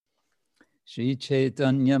Shri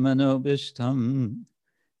Chaitanya Manobishtam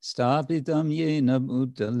Stapitam Yena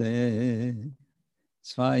Bhutale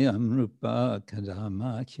Svayam Rupa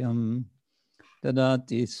Kadamakyam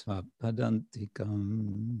Dadati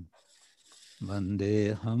Swapadantikam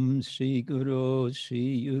Vandeham Shri Guru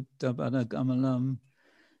Shri Yuttapadakamalam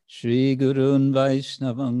Shri Gurun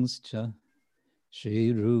Vaishnavangscha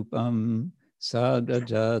Shri Rupam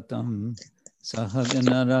Sagrajatam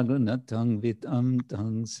Sahagana Raghunatang Vitam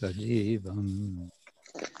Tang Sajivam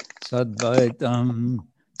Sadvaitam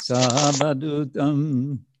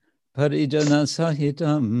Sahabadutam Parijana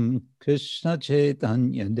Sahitam Krishna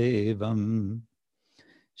Chaitanya Devam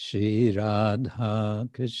Shri Radha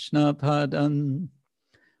Krishna Padan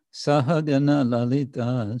Sahagana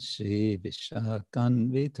Lalita Shri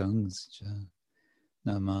Vishakanvitangscha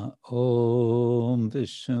Nama Om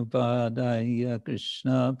Vishnupadaya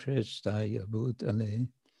Krishna Prestaya Bhutale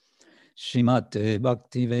Shrimate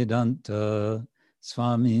Bhaktivedanta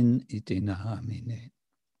Swamin iti namine.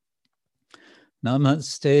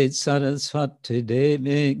 Namaste Saraswati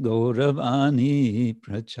Deve Gauravani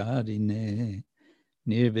Pracharine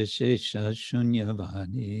Nirvishesha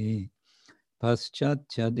Shunyavani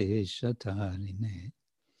Paschatya Deshatarine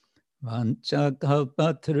Vancha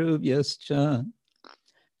Kalpatarubhyascha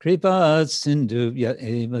Kripa Sindhubhya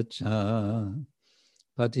Evacha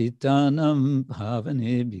Patitanam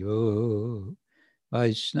Bhavanebhyo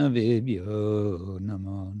Vaishnavebhyo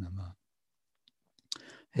Namo Namo.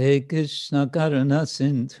 He Krishna Karuna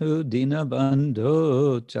Sindhu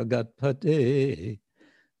Dinabandho Jagatpate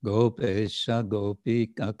Gopesha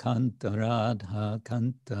Gopika Kanta Radha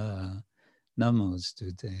Kanta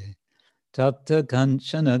Namostute Tapta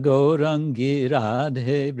Kanchana Gaurangi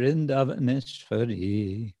Radhe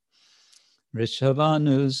Vrindavaneshwari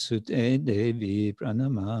Rishabhanu Sute Devi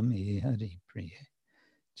Pranamami Hari Priye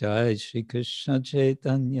Jai Shri Krishna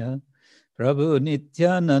Chaitanya Prabhu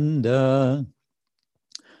Nityananda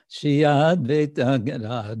Shri Advaita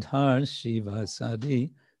Gadadhar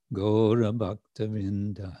Shivasadi Gaura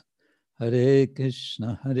Bhaktavinda Hare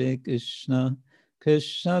Krishna Krishna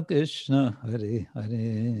Krishna Hare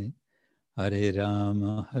Hare Hare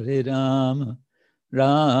Rama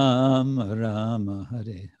Rama Rama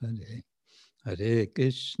Hare Hare Hare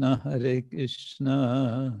Krishna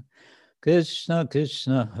Krishna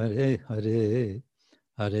Krishna Hare Hare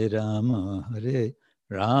Hare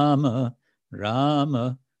Rama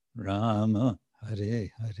Rama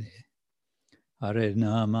Hare Hare Hare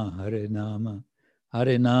Nama Hare Nama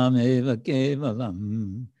Eva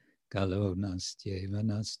Kevalam Kalo Nastyeva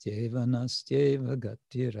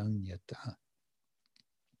Gatiranyata.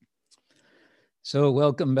 So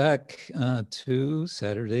welcome back to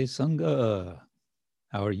Saturday Sangha,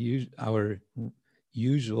 our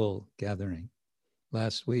usual gathering.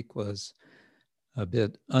 Last week was a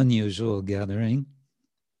bit unusual gathering.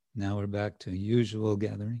 Now we're back to usual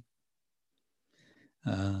gathering.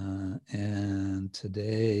 And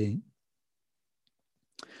today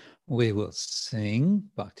we will sing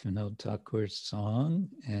Bhaktivinoda Thakur's song,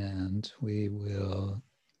 and we will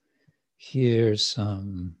hear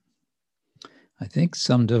some, I think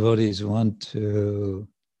some devotees want to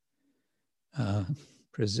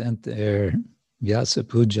present their Vyasa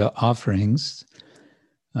Puja offerings.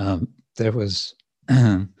 There was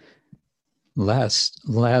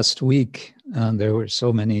last week, there were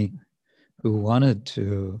so many who wanted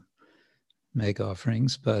to make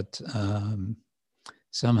offerings, but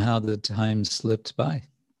somehow the time slipped by,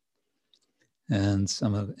 and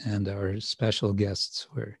our special guests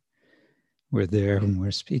were there and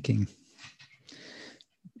were speaking.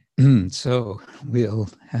 So we'll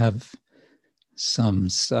have some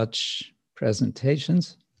such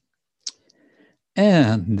presentations.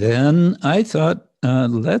 And then I thought,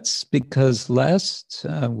 because last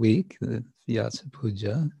week, the Vyasa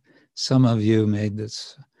Puja, some of you made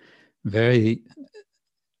this very,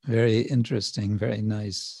 very interesting, very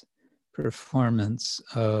nice performance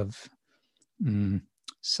of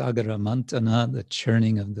Sagara Mantana, the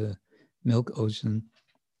churning of the milk ocean.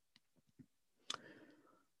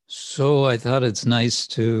 So I thought it's nice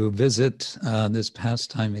to visit this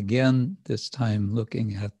pastime again, this time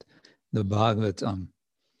looking at the Bhagavatam,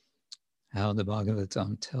 how the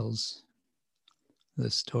Bhagavatam tells the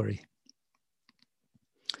story.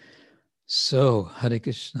 So, Hare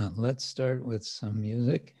Krishna, let's start with some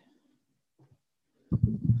music.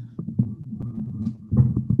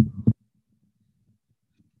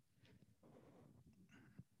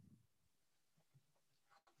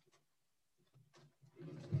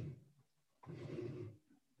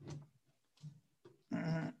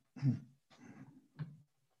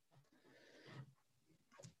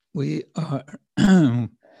 We are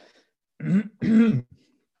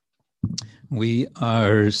We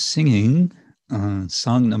are singing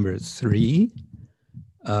song number 3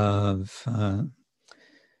 of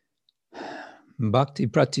Bhakti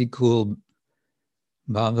Pratikul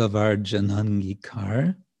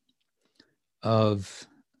Bhavavarjanangikar of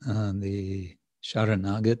the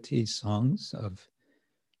Sharanagati songs of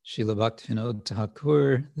Srila Bhaktivinoda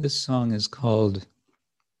Thakur. This song is called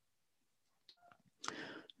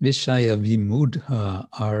Vishaya Vimudha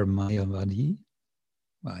Ar Mayavadi.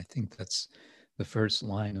 Well, I think that's the first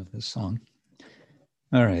line of the song.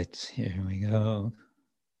 All right, here we go.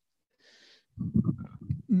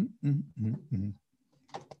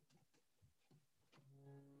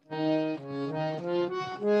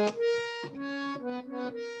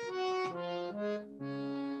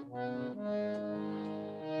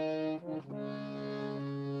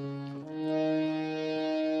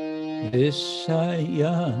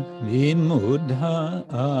 Vishaya Vimudha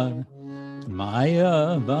Ar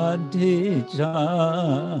Mayavadija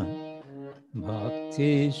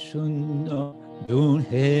Bhakti Shunya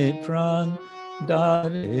Dunhe Pran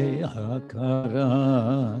Dare Akara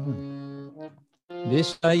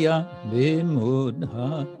Vishaya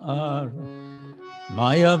Vimudha Ar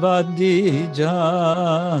Mayavadija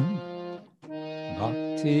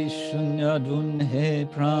Bhakti Shunya Dunhe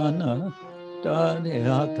Prana Dare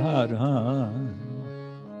Akara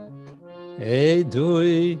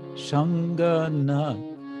Edui Shangana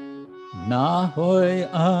Nahoy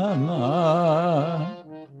Ama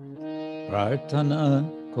Prarthana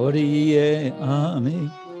Koriye Ami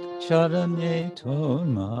Charane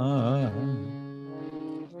Toma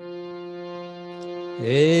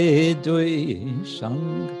Edui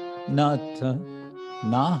Shangnata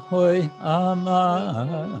Nahoy Ama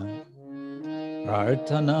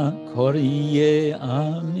Prarthana Koriye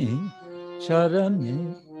Ami Charane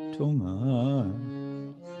Toma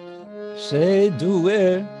Se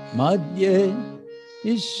duer madye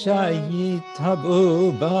ishayi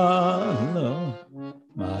tabu balo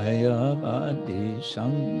Mayavadi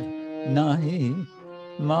sang nahi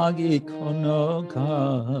magi kono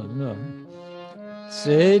kalo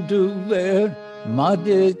Se duer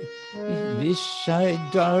madye vishay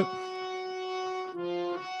dark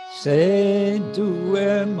Se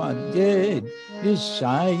duer madye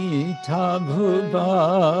vishayi tabu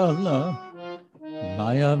balo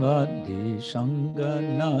Mayavadi Sangha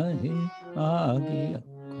Nahi Agi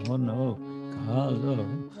Kono Kalo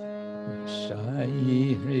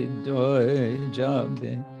Shai Hridoy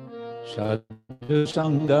Jabe Shadu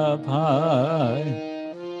Sangha Pai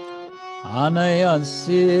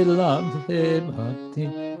Anayasi Labhe Bhakti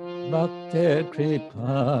Bhakti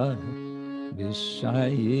Kripa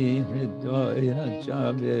Vishai Hridoy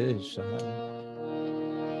Jabe Shai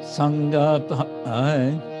Sangha Pai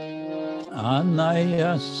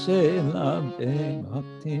Anaya Sela Be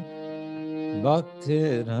Bhakti Bhakti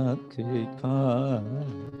Rakripa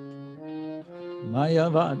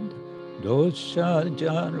Mayavad Dosha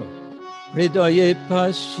Jaro Hridoye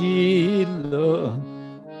Pashilo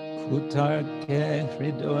Kutarke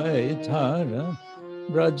Hridoye Tara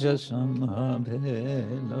Braja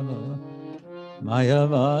Samabhelo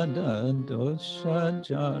Mayavada Dosha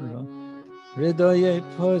Jaro Hridoye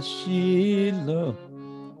Pashilo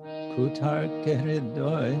Kutar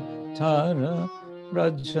Kehridoy Tara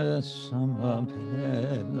Raja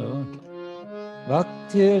Samabhelo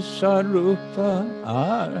Bhakti Sharupa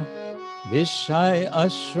Ar Vishai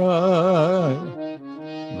Ashray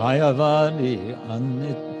Mayavadi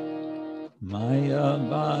Anit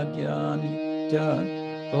Mayavadya Nitya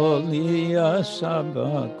Oliya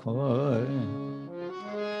Sabakoy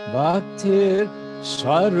Bhakti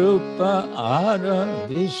Swarupa Ara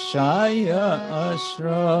Vishaya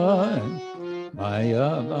Ashray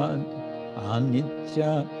Mayavad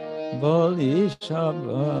Anitya Boli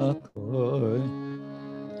Shabakoy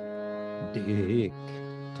Dik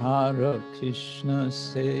Tara Krishna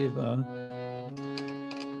Seva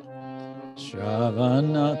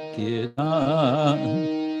Shravana Kirtan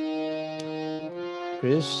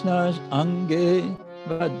Krishna's Ange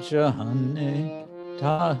Vajrahane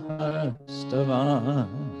Tahastava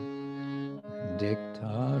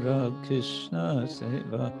Diktara Krishna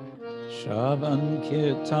Seva Shravan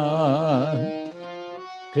Kirtan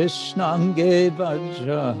Krishna Ange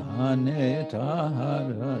Vajrahane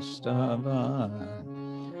Tahastava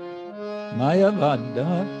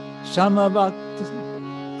Mayavada Samabhakti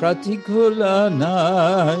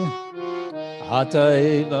Pratikulanai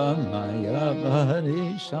Ataeva Mayavadi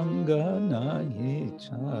Sanganayi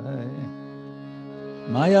Chai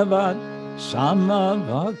Mayavad Sama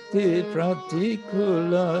Bhakti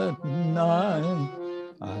Pratikula Nai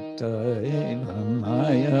Ataeva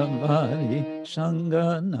Mayavadi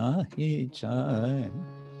Sanga Nahi Chai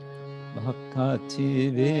Bhakti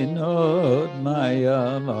Vinod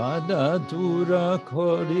Mayavada Dura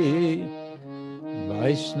Kori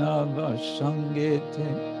Vaishnava Sangete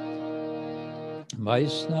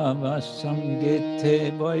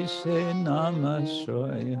Vaise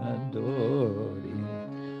Namasraya Dori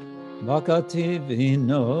Bhakti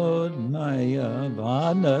Vinod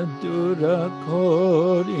Mayavada Dura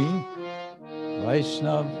Kori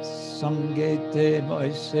Vaishnav Sangete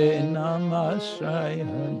Vaise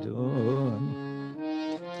Namasraya Dori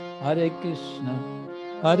Hare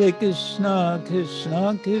Krishna, Krishna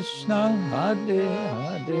Krishna, Hare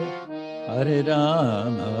Hare, Hare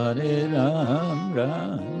Ram, Ram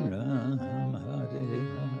Ram, Hare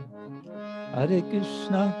Hare.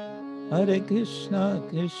 Hare Krishna,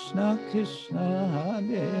 Krishna Krishna,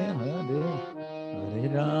 Hare Hare, Hare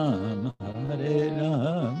Ram,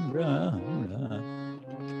 Ram Ram.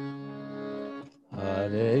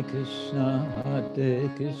 Hare Krishna,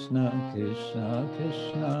 Krishna Krishna,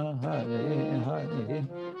 Hare Hare,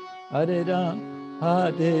 Hare Ram,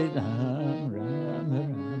 Ram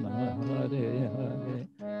Ram, Hare Hare.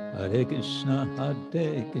 Hare Krishna,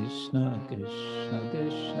 Krishna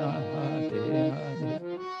Krishna, Hare Hare,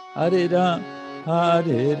 Hare Ram,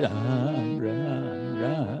 Ram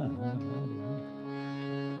Ram.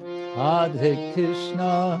 Hare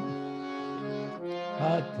Krishna,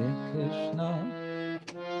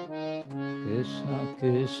 Krishna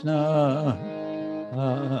Krishna,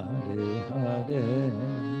 Hare Hare,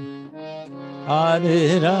 Hare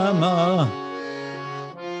Rama,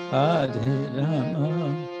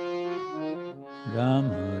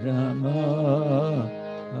 Rama Rama,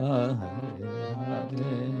 Hare Hare,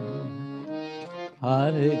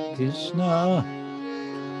 Hare Krishna,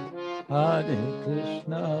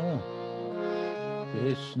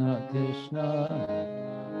 Krishna Krishna,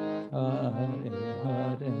 Hare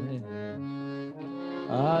Hare,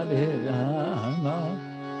 Hare Rama,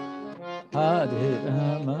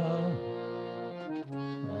 Rama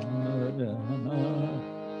Rama,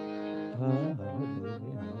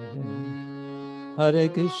 Hare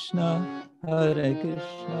Krishna,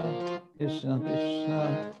 Krishna Krishna,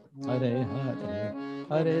 Hare Hare,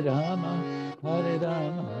 Hare Rama,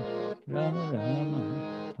 Rama Rama,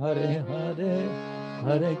 Hare Hare,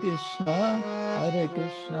 Hare Krishna,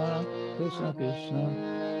 Krishna Krishna,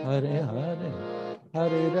 Hare Hare,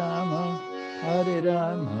 Hare Rama, Rama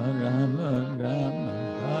Rama,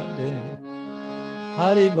 Hare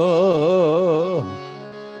Haribo,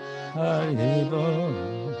 Haribo,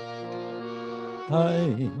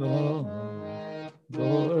 Haribo,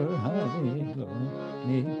 Gaur Haribo,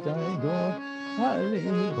 Nitai Gaur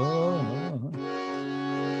Haribo,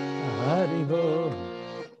 Haribo,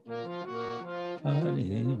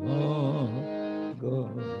 Haribo,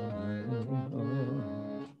 Gaur Haribo.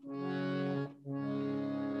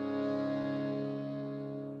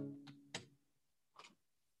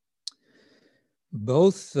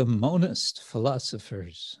 Both the monist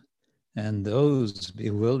philosophers and those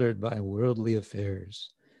bewildered by worldly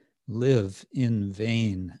affairs live in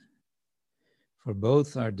vain, for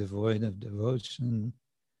both are devoid of devotion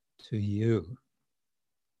to you.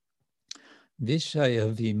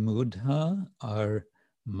 Vishaya Vimudha are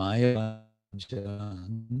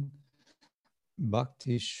Mayavajan,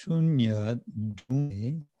 Bhakti Shunya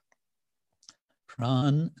Dune,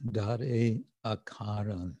 Pran Dare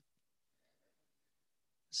Akaran.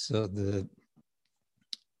 So the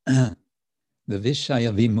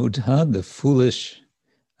Vishaya Vimudha, the foolish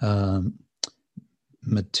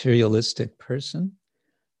materialistic person,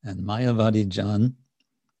 and Mayavadi Jan.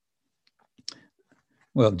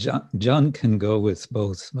 Well, Jan can go with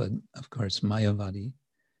both, but of course Mayavadi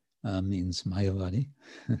means Mayavadi.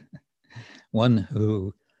 one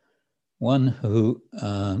who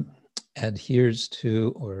adheres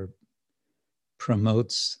to or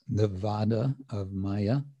promotes the vada of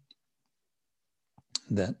Maya,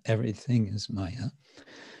 that everything is Maya.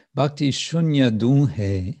 Bhakti Shunya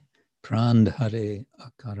Dunhe Prandhare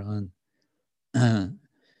Akaran.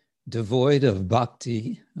 Devoid of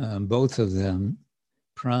bhakti, both of them,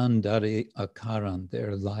 Prandhare Akaran,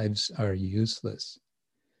 their lives are useless.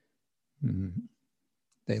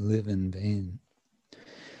 They live in vain.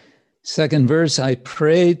 Second verse, I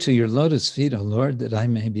pray to your lotus feet, O Lord, that I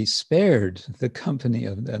may be spared the company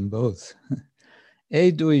of them both.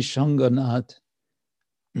 Edui Shanganat,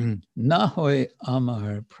 Nahoy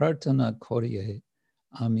Amar, Prarthana Korye,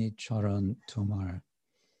 Ami Charan Tomar.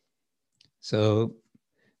 So,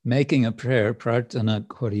 making a prayer, Prarthana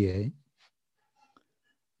Korye,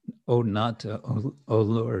 O Nata, O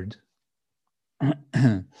Lord,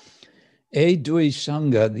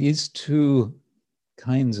 Duishanga, these two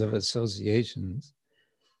kinds of associations,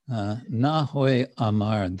 Nahoy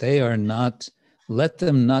Amar, they are not, let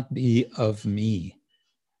them not be of me.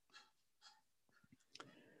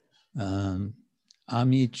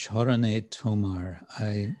 Ami Chorane Tomar,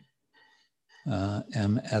 I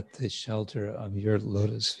am at the shelter of your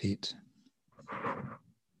lotus feet.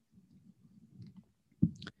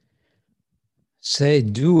 Se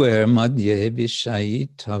duer madye vishai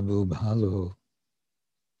tabu bhalo.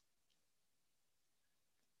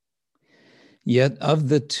 Yet of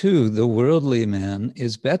the two, the worldly man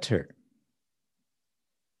is better.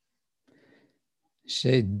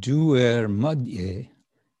 Se duer madye,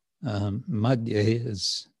 madye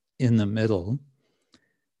is in the middle.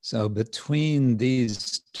 So between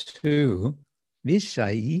these two,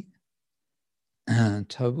 vishai,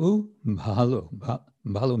 tabu bhalo.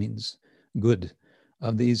 Bhalo means good.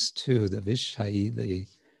 Of these two, the vishai, the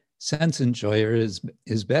sense enjoyer, is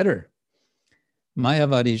better.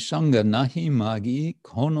 Mayavadi Shanga Nahi Magi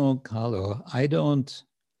Kono Kalo. I don't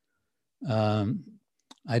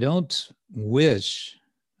wish,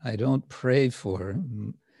 I don't pray for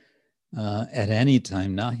at any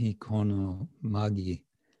time, Nahi Kono Magi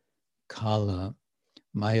Kala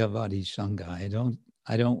Mayavadi Shanga.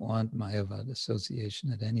 I don't want Mayavad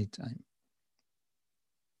association at any time.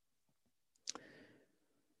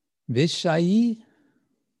 Vishai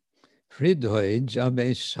Hridoy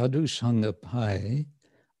Jabe Sadhu Shanga Pai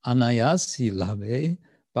Anayasi Labe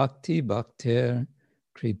Bhakti Bhakter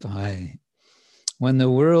Kripai. When the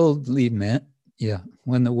worldly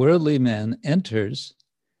man enters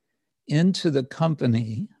into the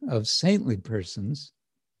company of saintly persons,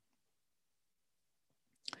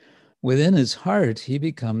 within his heart he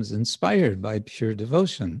becomes inspired by pure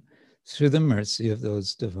devotion through the mercy of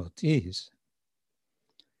those devotees.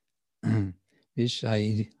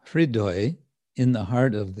 Vishai Hridoy, in the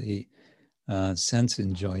heart of the sense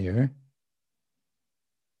enjoyer.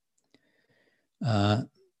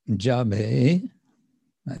 Jabe,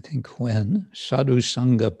 I think when, Sadhu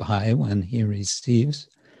Sangha Pai, when he receives.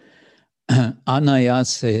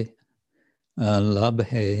 Anayase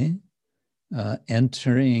Labhe,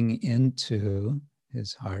 entering into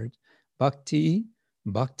his heart. Bhakti,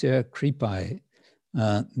 Bhakti Kripai.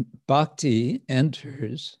 Bhakti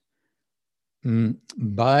enters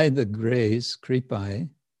by the grace, Kripai,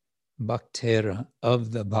 Bhaktera,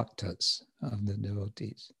 of the bhaktas, of the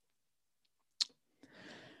devotees.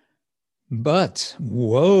 But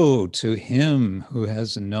woe to him who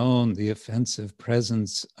has known the offensive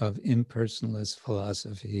presence of impersonalist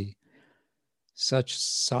philosophy. Such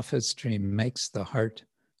sophistry makes the heart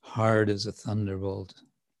hard as a thunderbolt.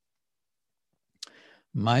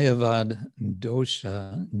 Mayavad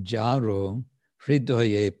dosha jaro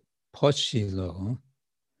hridoye poshilo.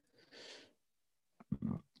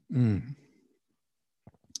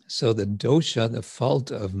 So the dosha, the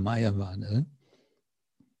fault of Mayavada,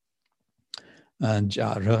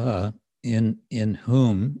 jara, in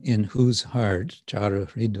whose heart, jara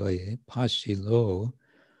hridoye pashilo,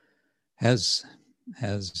 has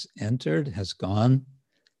entered, has gone,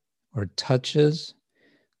 or touches.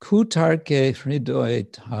 Kutarke hridoye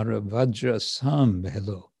taravajra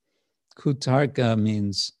sambhelo. Kutarka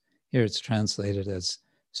means, here it's translated as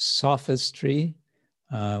sophistry,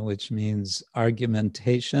 which means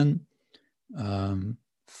argumentation,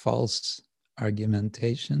 false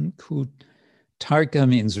argumentation. Kutarka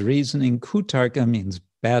means reasoning. Kutarka means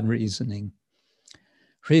bad reasoning.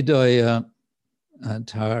 Hridoya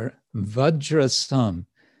tar vajrasam,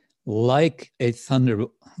 like a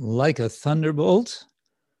thunderbolt,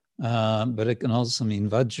 but it can also mean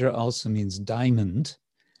vajra, also means diamond,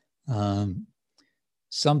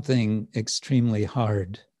 something extremely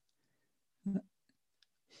hard.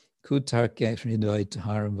 Kutarke hridoy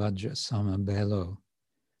tar vajra samabelo.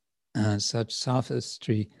 Such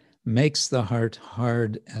sophistry makes the heart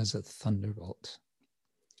hard as a thunderbolt.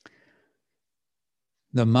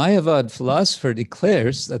 The Mayavad philosopher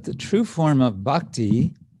declares that the true form of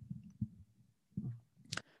bhakti,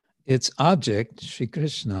 its object, Sri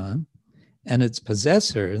Krishna, and its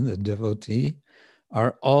possessor, the devotee,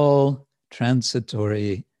 are all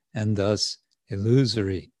transitory and thus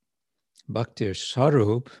illusory. Bhaktir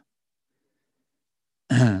Swarup,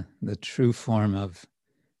 the true form of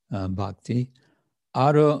bhakti,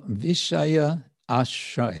 Aro Vishaya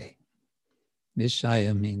Ashray.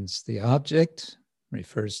 Vishaya means the object,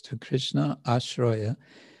 refers to Krishna. Ashraya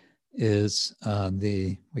is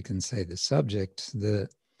we can say the subject, the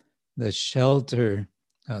shelter,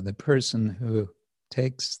 the person who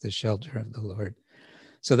takes the shelter of the Lord.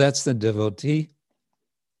 So that's the devotee.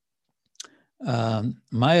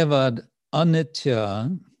 Mayavad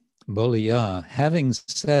anitya bolya, having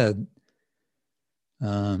said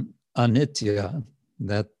anitya,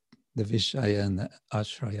 that the Vishaya and the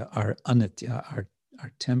Ashraya are anitya,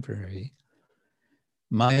 are temporary.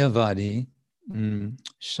 Mayavadi,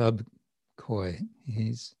 Shab Koi,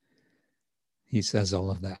 he says all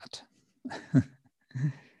of that.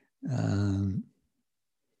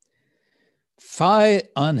 Phi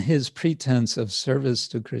on his pretense of service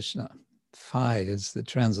to Krishna. Phi is the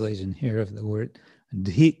translation here of the word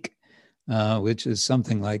dhik, which is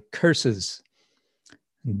something like curses.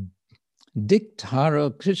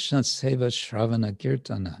 Diktaro Krishna Seva Shravana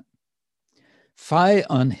Kirtana. Phi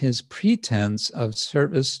on his pretense of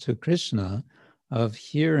service to Krishna, of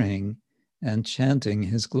hearing and chanting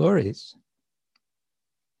his glories.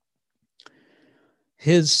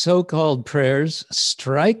 His so-called prayers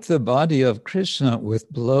strike the body of Krishna with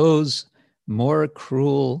blows more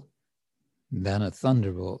cruel than a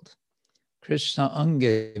thunderbolt. Krishna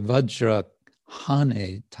ange vajra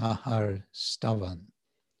hane tahar stavan.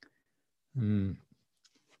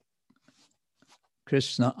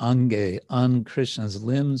 Krishna ange, on Krishna's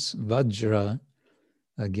limbs, vajra,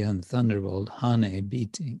 again thunderbolt, hane,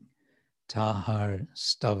 beating, tahar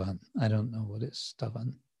stavan. I don't know what is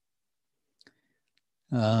stavan.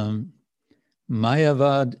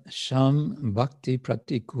 Mayavad sham bhakti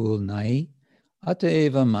pratikul nai,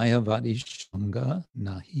 ataeva mayavadi shanga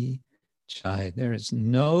nahi chai. There is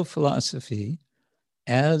no philosophy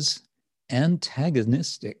as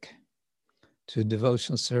antagonistic to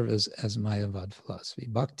devotional service as Mayavad philosophy.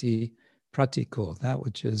 Bhakti pratikul, that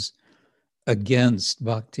which is against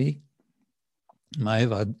bhakti.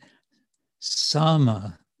 Mayavad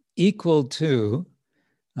sama, equal to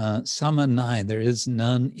Samanai, there is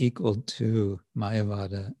none equal to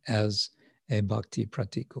Mayavada as a bhakti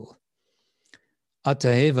pratikul.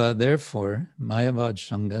 Ataeva, therefore, Mayavad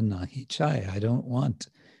Shanga Nahi Chai. I don't want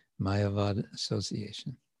Mayavad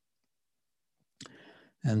association.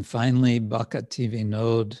 And finally, Bhakti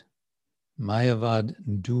Vinod, Mayavad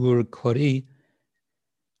Dur Kori,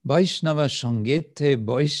 Vaishnava Shangete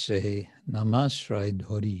Boishe Namashrai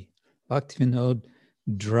Dhori. Bhakti Vinod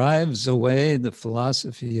drives away the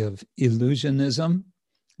philosophy of illusionism,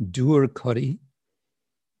 dur kori,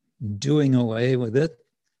 doing away with it,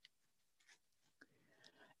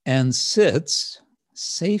 and sits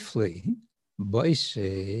safely,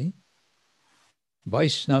 Vaishnav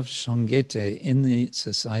Shangete, in the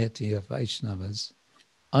society of Vaishnavas,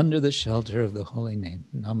 under the shelter of the holy name,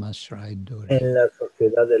 Namashrai Dhuri. En la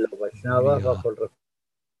sociedad de los Vaishnavas, bajo el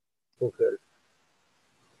refugio.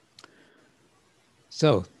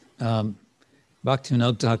 So,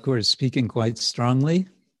 Bhaktivinoda Thakur is speaking quite strongly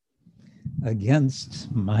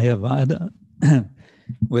against Mayavada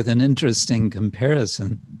with an interesting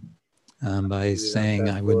comparison by saying,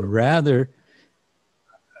 I would rather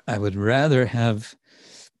have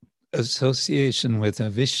association with a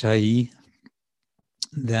Vishayi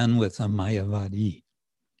than with a Mayavadi.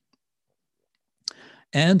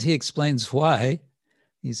 And he explains why.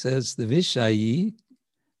 He says the Vishayi,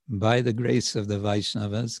 by the grace of the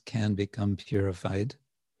Vaishnavas, can become purified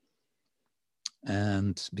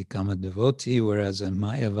and become a devotee, whereas a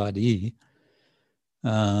Mayavadi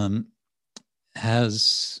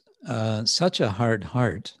has such a hard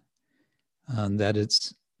heart that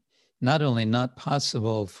it's not only not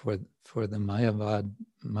possible for the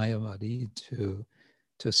Mayavadi to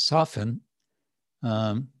soften,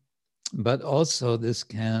 but also this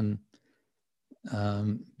can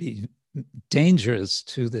be dangerous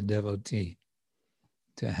to the devotee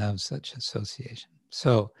to have such association.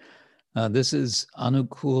 So this is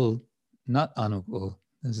anukul, not anukul.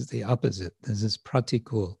 This is the opposite. This is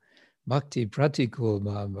pratikul. Bhakti pratikul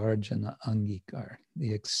bhavarjana angikar.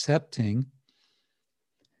 The accepting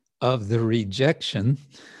of the rejection.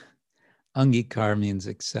 Angikar means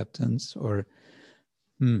acceptance, or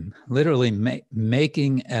literally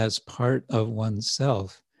making as part of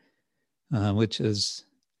oneself, which is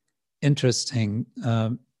interesting,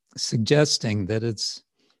 suggesting that it's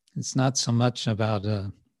not so much about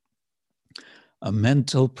a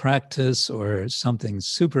mental practice or something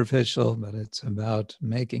superficial, but it's about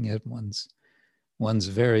making it one's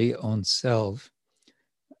very own self.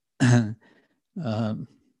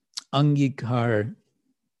 Angikar,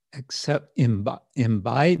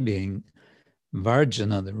 imbibing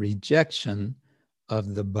varjana, the rejection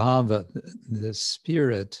of the bhava, the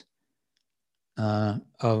spirit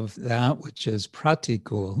of that which is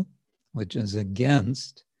pratikul, which is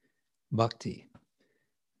against bhakti.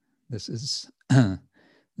 This is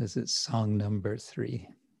song number 3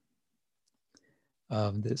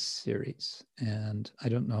 of this series. And I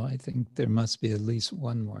don't know, I think there must be at least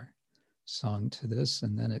one more song to this,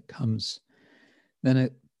 and then it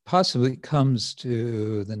possibly comes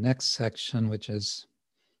to the next section, which is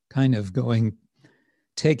kind of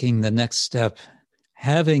taking the next step.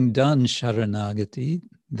 Having done Sharanagati,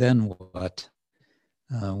 then what?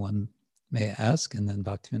 One may ask, and then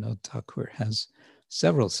Bhaktivinoda Thakur has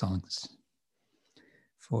several songs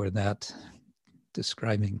for that,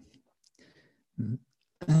 describing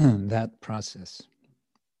that process.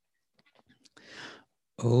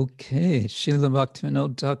 Okay, Srila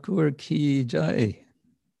Bhaktivinoda Thakur ki jai.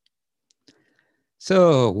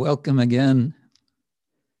 So, welcome again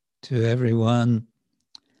to everyone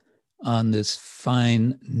on this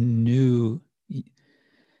fine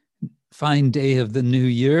day of the new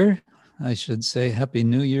year. I should say Happy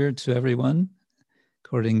New Year to everyone,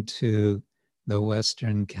 according to the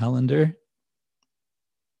Western calendar.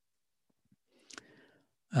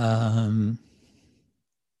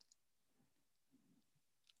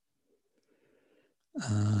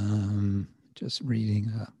 Just reading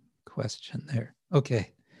a question there.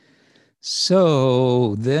 Okay,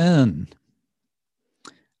 so then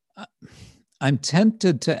I'm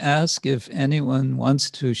tempted to ask if anyone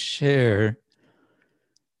wants to share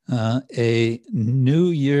a New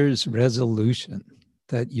Year's resolution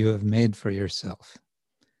that you have made for yourself.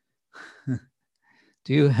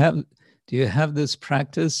 Do you have this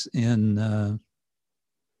practice in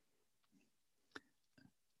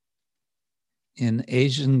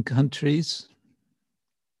Asian countries?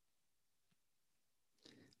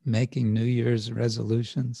 Making New Year's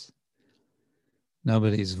resolutions?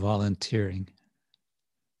 Nobody's volunteering.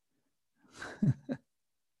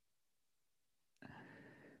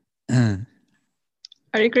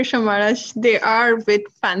 Hare Krishna Maharaj, they are a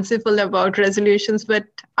bit fanciful about resolutions, but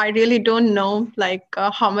I really don't know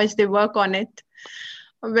how much they work on it.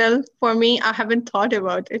 Well, for me, I haven't thought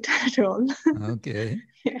about it at all. Okay.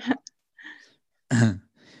 Yeah.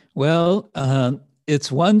 Well,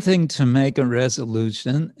 it's one thing to make a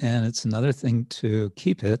resolution, and it's another thing to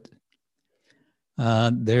keep it.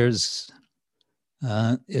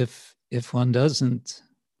 If one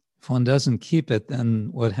doesn't keep it, then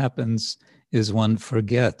what happens is one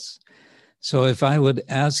forgets. So if I would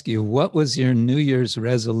ask you, what was your New Year's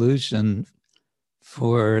resolution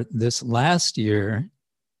for this last year?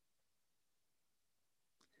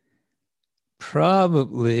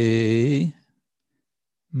 Probably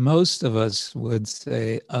most of us would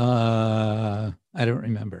say, I don't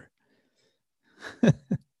remember.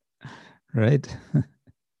 Right?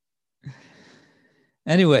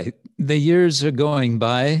 Anyway, the years are going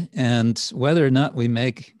by, and whether or not we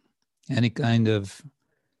make any kind of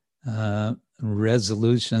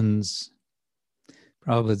resolutions,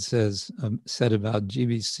 Prabhupada said about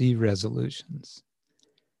GBC resolutions.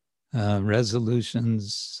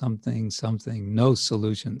 Resolutions, something, no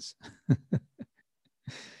solutions.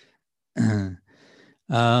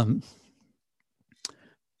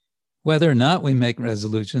 Whether or not we make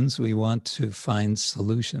resolutions, we want to find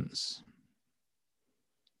solutions.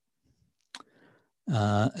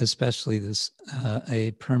 Especially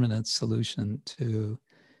a permanent solution to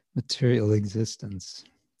material existence.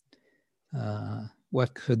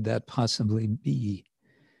 What could that possibly be?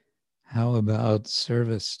 How about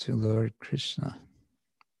service to Lord Krishna?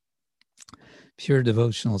 Pure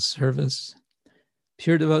devotional service.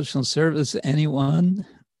 Pure devotional service, anyone?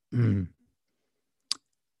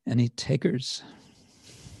 Any takers?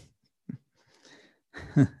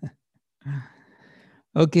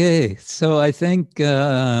 Okay, so I think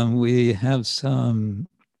we have some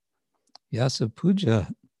Vyasa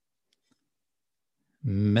Puja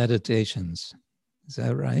meditations. Is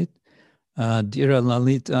that right? Dear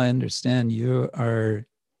Lalita, I understand you are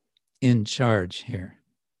in charge here.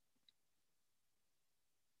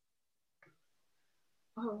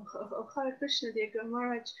 Hare Krishna, dear Guru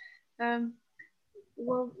Maharaj.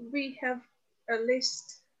 Well, we have a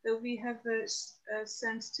list that we have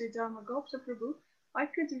sent to Dharma Gupta Prabhu. I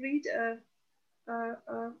could read a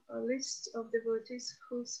list of devotees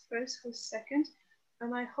who's first, who's second,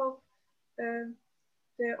 and I hope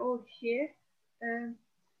they're all here.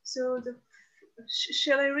 So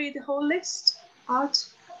shall I read the whole list out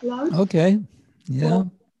loud? Okay, yeah.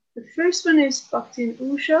 Well, the first one is Bhaktin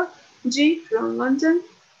Usha Ji from London,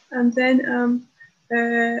 and then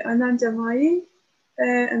Ananda Mai,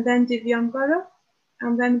 and then Divyambara,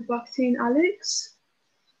 and then Bhaktin Alex,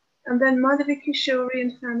 and then Madhavi Kishori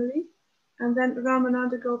and family, and then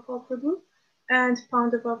Ramananda Gopal Prabhu, and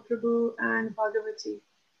Pandava Prabhu and Bhagavati.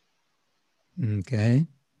 Okay.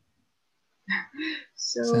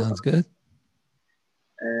 So sounds good.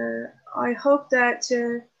 I hope that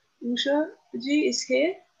Usha Ji is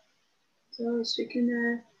here, so she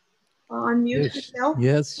can unmute herself.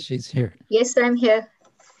 Yes, she's here. Yes, I'm here.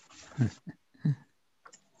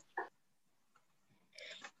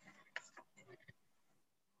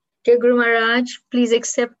 Dear Guru Maharaj, please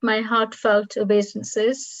accept my heartfelt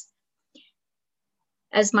obeisances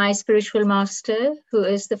as my spiritual master, who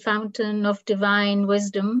is the fountain of divine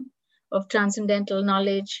wisdom, of transcendental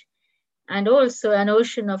knowledge, and also an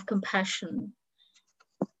ocean of compassion.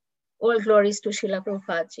 All glories to Srila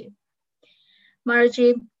Prabhupada Ji.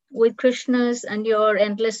 Maharaji, with Krishna's and your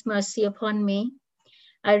endless mercy upon me,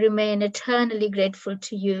 I remain eternally grateful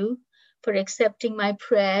to you for accepting my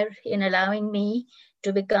prayer in allowing me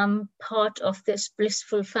to become part of this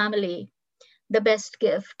blissful family, the best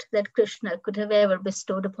gift that Krishna could have ever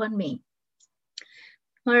bestowed upon me.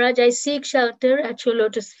 Maharaj, I seek shelter at your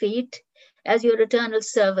lotus feet as your eternal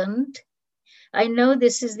servant. I know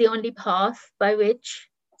this is the only path by which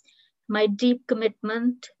my deep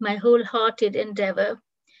commitment, my wholehearted endeavor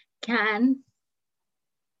can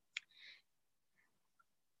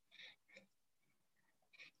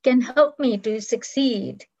help me to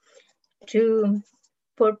succeed,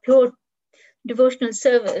 for pure devotional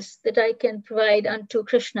service that I can provide unto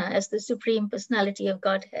Krishna as the Supreme Personality of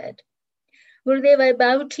Godhead. Gurudev, I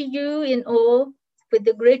bow to you in awe with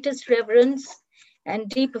the greatest reverence and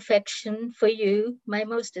deep affection for you, my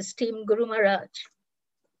most esteemed Guru Maharaj.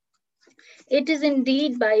 It is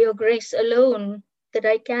indeed by your grace alone that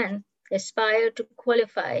I can aspire to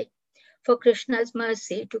qualify for Krishna's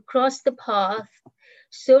mercy to cross the path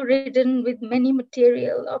so ridden with many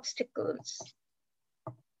material obstacles.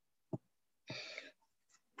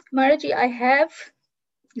 Maharaji, I have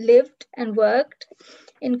lived and worked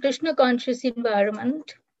in Krishna conscious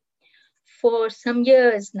environment for some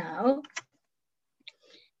years now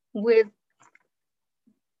with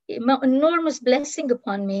enormous blessing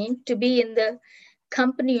upon me to be in the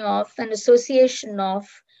company of and association of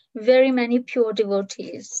very many pure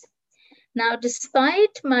devotees. Now,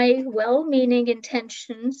 despite my well-meaning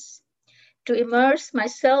intentions to immerse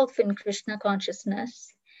myself in Krishna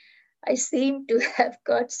consciousness, I seem to have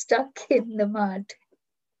got stuck in the mud.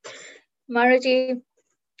 Maharaji,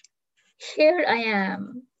 here I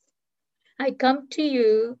am. I come to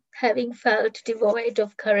you having felt devoid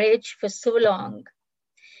of courage for so long.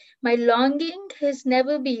 My longing has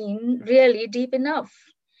never been really deep enough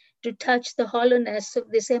to touch the hollowness of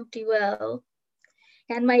this empty well,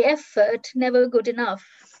 and my effort never good enough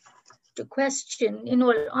to question in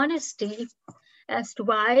all honesty as to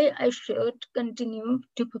why I should continue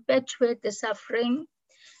to perpetuate the suffering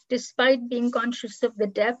despite being conscious of the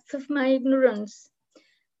depth of my ignorance,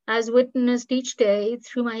 as witnessed each day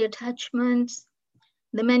through my attachments,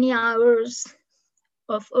 the many hours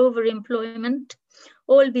of overemployment,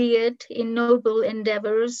 albeit in noble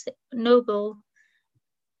endeavors, noble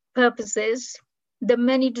purposes, the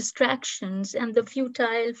many distractions and the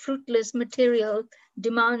futile, fruitless material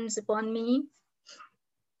demands upon me,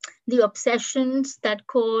 the obsessions that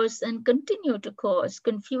cause and continue to cause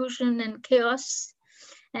confusion and chaos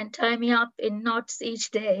and tie me up in knots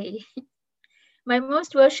each day. My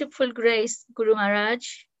most worshipful grace, Guru Maharaj,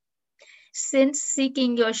 since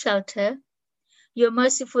seeking your shelter, your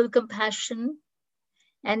merciful compassion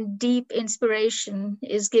and deep inspiration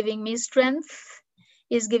is giving me strength,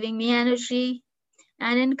 is giving me energy,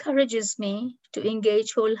 and encourages me to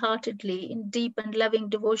engage wholeheartedly in deep and loving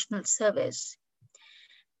devotional service.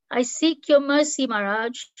 I seek your mercy,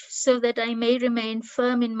 Maharaj, so that I may remain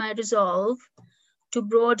firm in my resolve to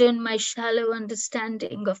broaden my shallow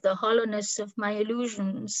understanding of the hollowness of my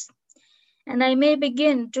illusions, and I may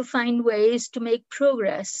begin to find ways to make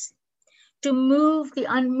progress, to move the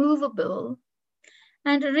unmovable,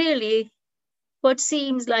 and really what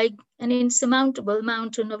seems like an insurmountable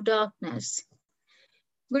mountain of darkness.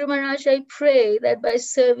 Guru Maharaj, I pray that by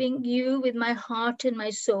serving you with my heart and my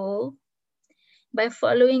soul, by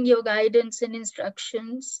following your guidance and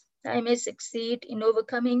instructions, I may succeed in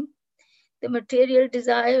overcoming the material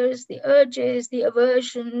desires, the urges, the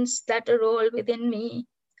aversions that are all within me,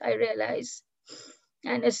 I realize,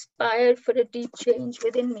 and aspire for a deep change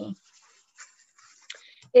within me.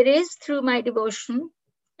 It is through my devotion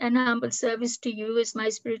and humble service to you as my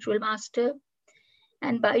spiritual master,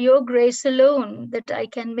 and by your grace alone that I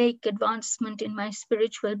can make advancement in my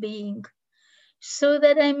spiritual being, so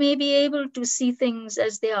that I may be able to see things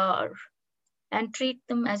as they are and treat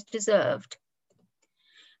them as deserved.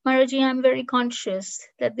 Maharaji, I'm very conscious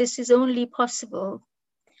that this is only possible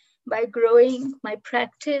by growing my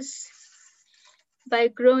practice, by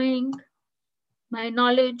growing my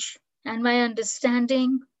knowledge and my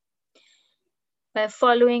understanding, by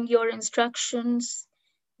following your instructions,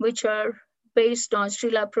 which are based on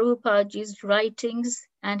Srila Prabhupada's writings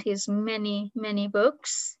and his many, many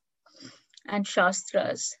books and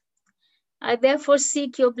Shastras. I therefore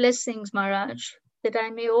seek your blessings, Maharaj, that I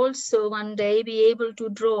may also one day be able to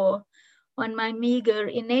draw on my meager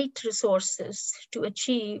innate resources to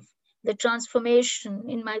achieve the transformation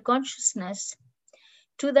in my consciousness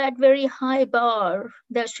to that very high bar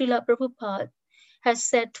that Srila Prabhupada has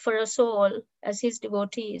set for us all as his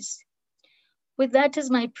devotees. With that as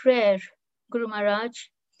my prayer, Guru Maharaj,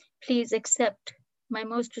 please accept my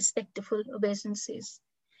most respectful obeisances.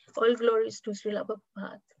 All glories to Srila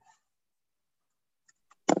Prabhupada.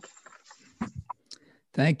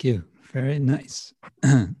 Thank you. Very nice.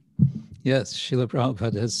 Yes, Srila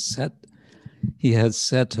Prabhupada has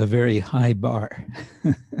set a very high bar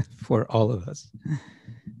for all of us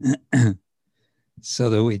so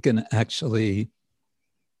that we can actually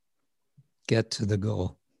get to the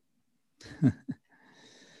goal.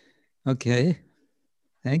 Okay,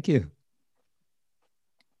 thank you.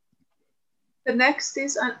 The next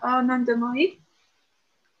is Anandamayi.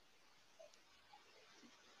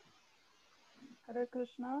 Hare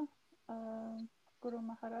Krishna, Guru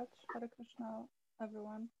Maharaj, Hare Krishna,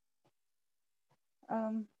 everyone.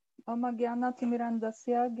 Oma Gyana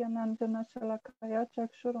Timirandasya Gyananjana Shalakaya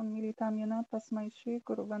Chakshurun Militam Yena Tasmai Shri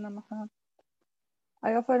Guru Namaha.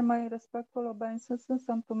 I offer my respectful obeisances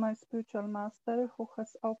unto my spiritual master who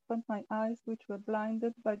has opened my eyes which were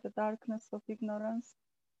blinded by the darkness of ignorance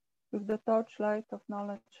with the torchlight of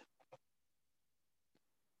knowledge.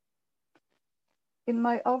 In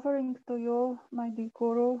my offering to you, my dear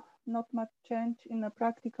Guru, not much change in a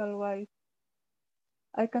practical way.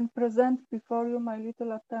 I can present before you my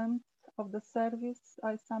little attempt of the service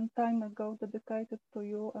I some time ago dedicated to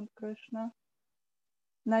you and Krishna,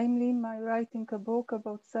 namely my writing a book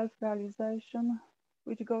about self-realization,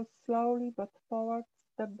 which goes slowly but forward,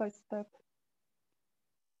 step by step.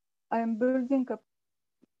 I am building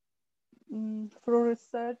through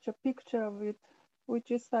research a picture of it,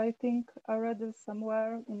 which is, I think, already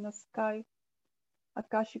somewhere in the sky,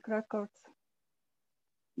 Akashic Records.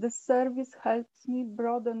 This service helps me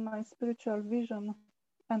broaden my spiritual vision,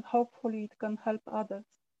 and hopefully it can help others.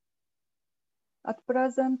 At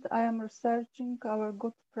present, I am researching our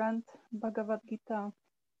good friend Bhagavad Gita.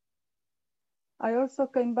 I also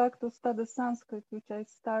came back to study Sanskrit, which I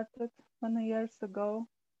started many years ago,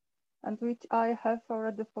 and which I have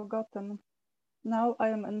already forgotten. Now I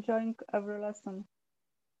am enjoying every lesson.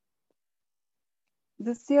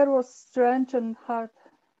 This year was strange and hard,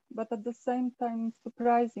 but at the same time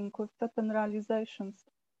surprising with certain realizations.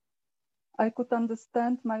 I could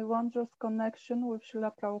understand my wondrous connection with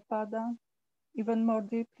Srila Prabhupada even more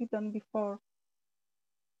deeply than before,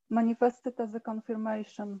 manifested as a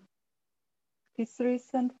confirmation. His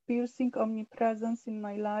recent piercing omnipresence in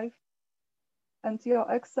my life and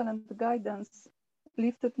your excellent guidance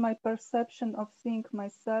lifted my perception of seeing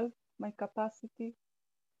myself, my capacity,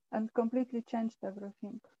 and completely changed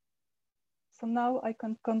everything. So now I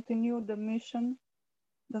can continue the mission,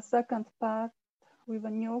 the second part, with a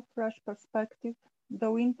new, fresh perspective, the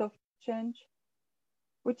wind of change,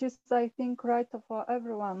 which is, I think, right for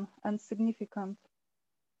everyone and significant.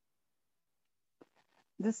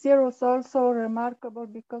 This year was also remarkable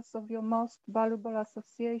because of your most valuable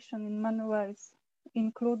association in many ways,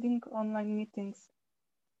 including online meetings.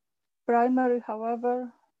 Primary,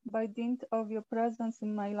 however, by dint of your presence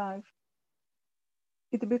in my life.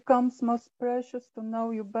 It becomes most precious to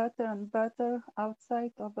know you better and better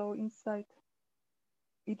outside although inside.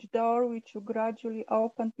 Each door which you gradually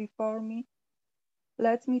opened before me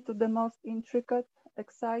led me to the most intricate,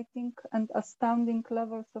 exciting, and astounding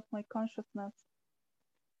levels of my consciousness.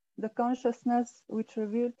 The consciousness which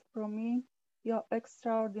revealed from me your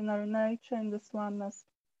extraordinary nature in this oneness.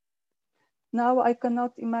 Now I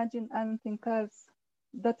cannot imagine anything else.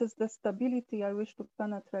 That is the stability I wish to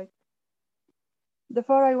penetrate.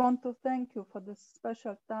 Therefore, I want to thank you for this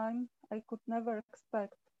special time I could never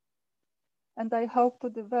expect. And I hope to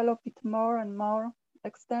develop it more and more,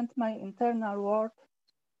 extend my internal world,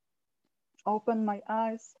 open my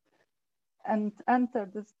eyes, and enter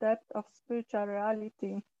this depth of spiritual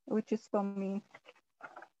reality, which is for me.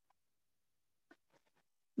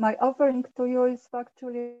 My offering to you is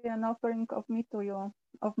factually an offering of me to you,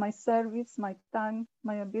 of my service, my time,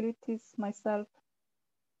 my abilities, myself.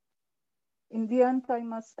 In the end, I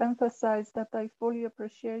must emphasize that I fully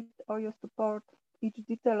appreciate all your support, each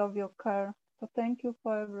detail of your care. So thank you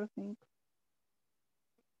for everything.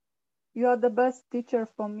 You are the best teacher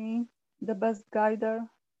for me, the best guider,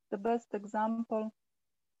 the best example,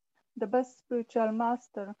 the best spiritual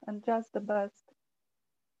master, and just the best.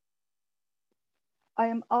 I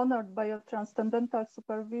am honored by your transcendental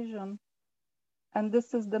supervision, and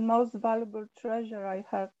this is the most valuable treasure I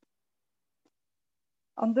have.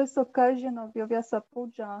 On this occasion of your Vyasa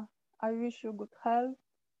Puja, I wish you good health,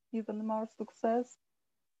 even more success,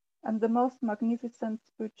 and the most magnificent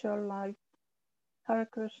spiritual life. Hare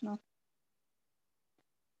Krishna.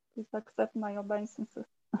 Please accept my obeisances.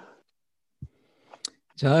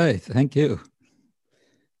 Jai, thank you.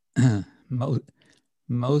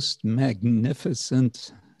 Most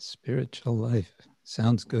magnificent spiritual life.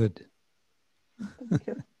 Sounds good. Thank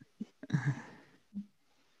you.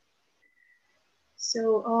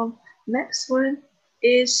 So next one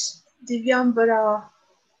is Divyambara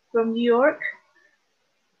from New York.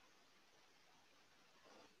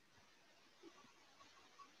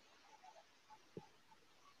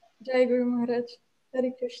 Jai Guru Maharaj,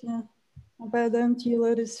 Hare Krishna. I bow down to your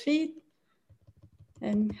lotus feet.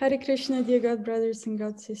 And Hare Krishna, dear God brothers and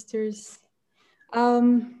God sisters.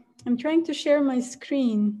 I'm trying to share my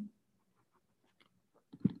screen.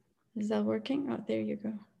 Is that working? Oh, there you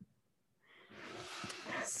go.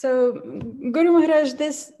 So Guru Maharaj,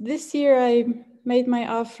 this year I made my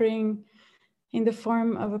offering in the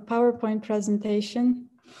form of a PowerPoint presentation.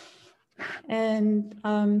 And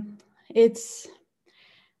it's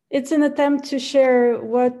an attempt to share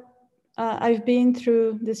what I've been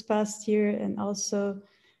through this past year, and also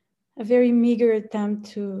a very meager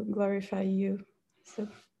attempt to glorify you. So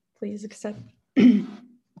please accept.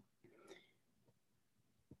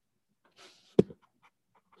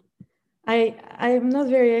 I am not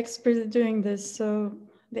very expert at doing this, so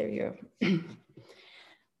there you go.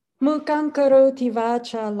 Mukhaṁ karoti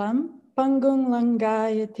vācālam pangung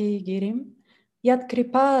langayate girim yat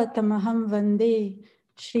kripatamaham vande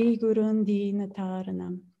Shri Gurun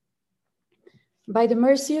Dinataranam. By the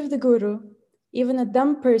mercy of the Guru, even a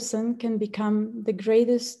dumb person can become the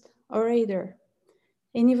greatest orator,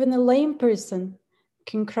 and even a lame person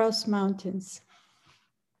can cross mountains.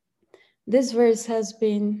 This verse has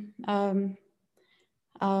been, how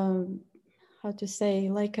to say,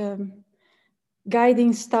 like a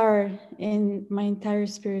guiding star in my entire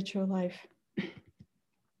spiritual life.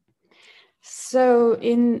 So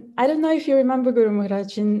I don't know if you remember, Guru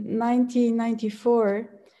Maharaj, in 1994,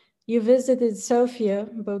 you visited Sofia,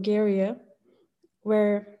 Bulgaria,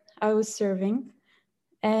 where I was serving.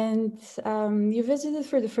 And you visited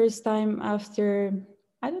for the first time after,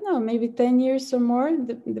 I don't know, maybe 10 years or more.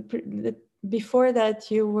 Before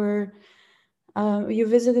that, you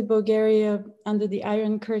visited Bulgaria under the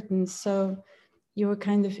Iron Curtain. So you were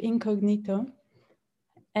kind of incognito.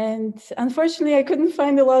 And unfortunately, I couldn't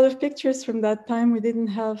find a lot of pictures from that time. We didn't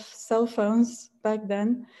have cell phones back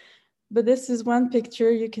then. But this is one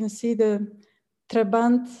picture. You can see the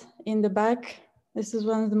Trabant in the back. This is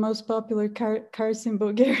one of the most popular cars in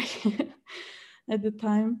Bulgaria at the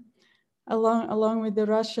time, along with the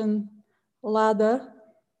Russian Lada.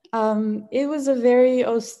 It was a very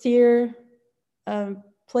austere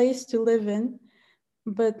place to live in,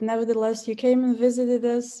 but nevertheless, you came and visited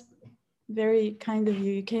us. Very kind of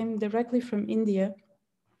you. You came directly from India.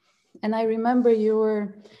 And I remember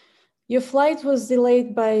your flight was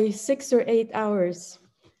delayed by 6 or 8 hours.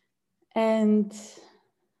 And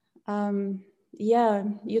yeah,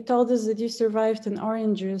 you told us that you survived an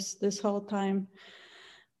orange juice this whole time.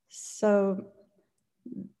 So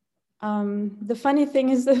the funny thing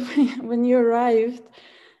is that when you arrived,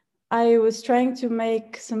 I was trying to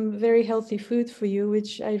make some very healthy food for you,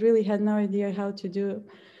 which I really had no idea how to do.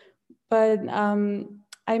 But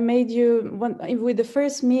I made you, with the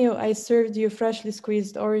first meal, I served you freshly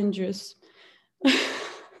squeezed orange juice.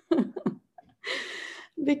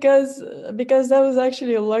 because that was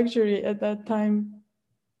actually a luxury at that time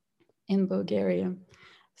in Bulgaria.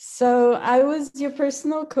 So I was your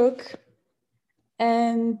personal cook.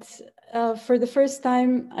 And for the first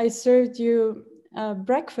time, I served you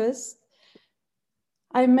breakfast.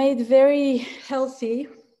 I made very healthy,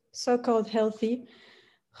 so-called healthy,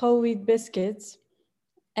 whole wheat biscuits.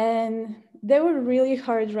 And they were really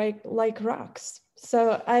hard, like rocks.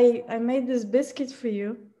 So I made this biscuit for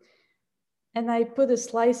you, and I put a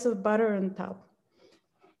slice of butter on top.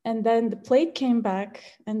 And then the plate came back,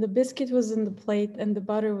 and the biscuit was in the plate, and the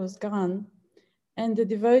butter was gone. And the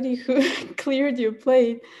devotee who cleared your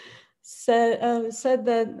plate said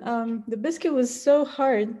that the biscuit was so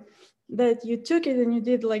hard that you took it and you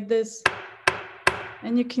did like this,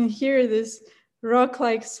 and you can hear this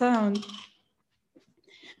rock-like sound.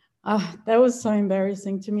 That was so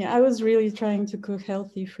embarrassing to me. I was really trying to cook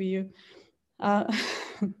healthy for you. At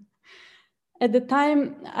the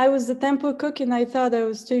time, I was the temple cook, and I thought I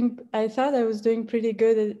was doing pretty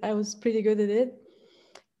good. I was pretty good at it.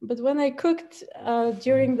 But when I cooked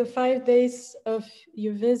during the 5 days of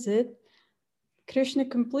your visit, Krishna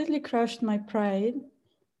completely crushed my pride,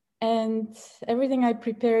 and everything I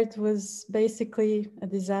prepared was basically a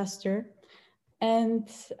disaster. And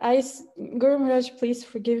Guru Maharaj, please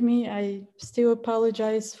forgive me. I still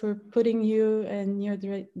apologize for putting you and your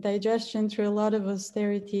digestion through a lot of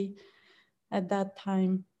austerity at that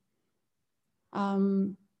time.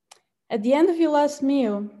 At the end of your last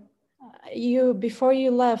meal, before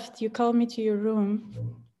you left, you called me to your room,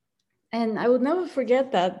 and I would never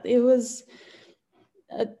forget that. It was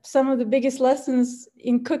some of the biggest lessons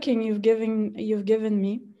in cooking you've given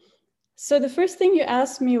me. So the first thing you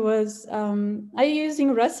asked me was, are you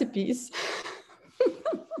using recipes?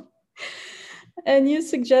 And you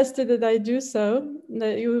suggested that I do so,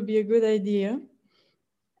 that it would be a good idea.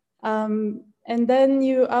 And then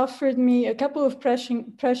you offered me a couple of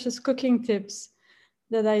precious cooking tips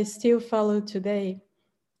that I still follow today.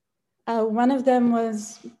 One of them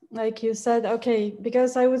was, like you said, okay,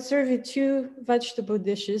 because I would serve you 2 vegetable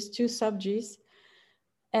dishes, 2 sabjis.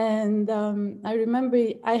 And I remember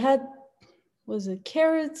I had, was it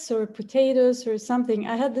carrots or potatoes or something?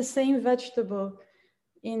 I had the same vegetable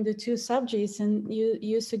in the 2 sabjis, and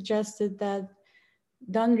you suggested that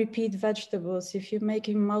don't repeat vegetables. If you're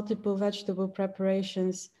making multiple vegetable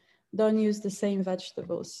preparations, don't use the same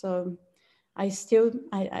vegetables. So I've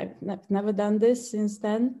never done this since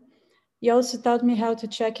then. You also taught me how to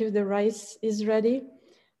check if the rice is ready.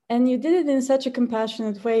 And you did it in such a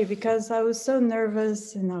compassionate way, because I was so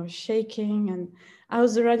nervous and I was shaking, and I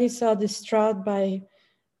was already so distraught by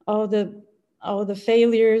all the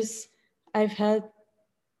failures I've had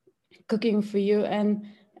cooking for you. And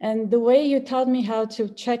the way you taught me how to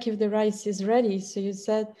check if the rice is ready. So you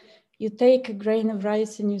said you take a grain of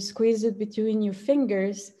rice and you squeeze it between your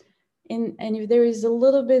fingers. And if there is a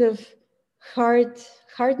little bit of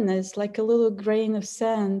hardness, like a little grain of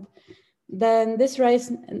sand, then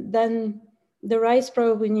the rice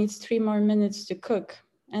probably needs 3 more minutes to cook.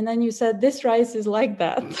 And then you said, this rice is like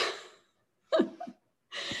that.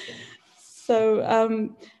 So,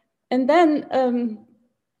 and then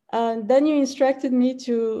you instructed me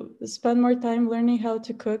to spend more time learning how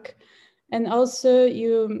to cook. And also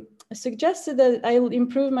you suggested that I will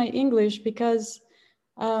improve my English, because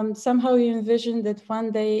somehow you envisioned that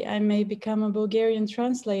one day I may become a Bulgarian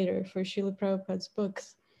translator for Srila Prabhupada's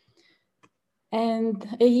books. And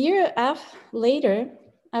a year later,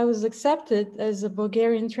 I was accepted as a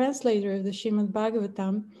Bulgarian translator of the Srimad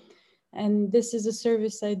Bhagavatam. And this is a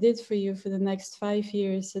service I did for you for the next 5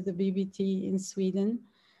 years at the BBT in Sweden.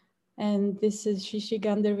 And this is Shishi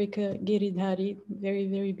Gandharvika Giridhari, very,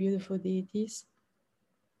 very beautiful deities.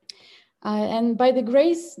 And by the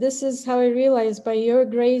grace, this is how I realized, by your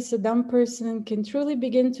grace, a dumb person can truly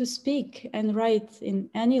begin to speak and write in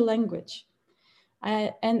any language.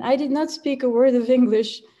 And I did not speak a word of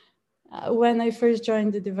English when I first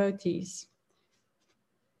joined the devotees.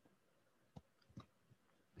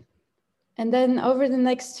 And then over the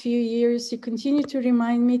next few years, you continue to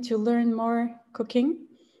remind me to learn more cooking.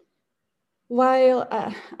 While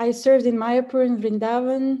I served in Mayapur and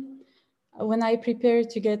Vrindavan, when I prepared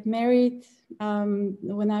to get married,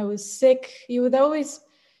 when I was sick, you would always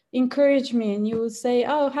encourage me, and you would say,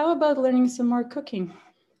 oh, how about learning some more cooking?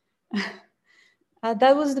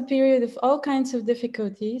 That was the period of all kinds of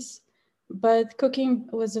difficulties, but cooking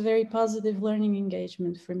was a very positive learning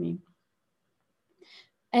engagement for me.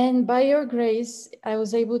 And by your grace, I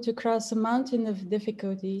was able to cross a mountain of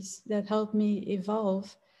difficulties that helped me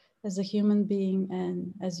evolve as a human being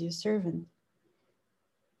and as your servant.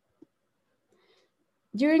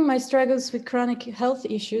 During my struggles with chronic health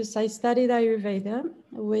issues, I studied Ayurveda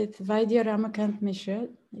with Vaidya Ramakant Mishra.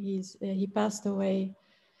 He passed away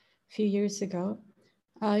a few years ago.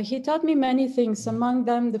 He taught me many things, among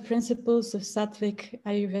them the principles of Sattvic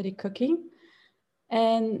Ayurvedic cooking.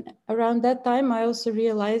 And around that time, I also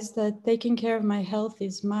realized that taking care of my health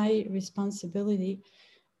is my responsibility.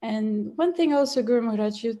 And one thing also, Guru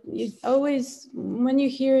Maharaj, you always, when you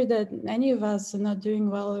hear that any of us are not doing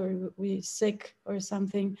well or we're sick or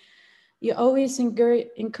something, you always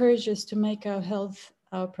encourage us to make our health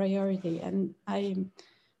our priority. And I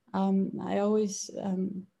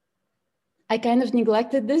kind of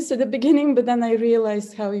neglected this at the beginning, but then I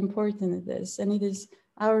realized how important it is. And it is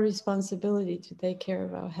our responsibility to take care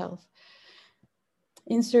of our health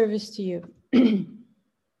in service to you.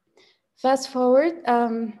 Fast forward,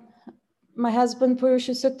 my husband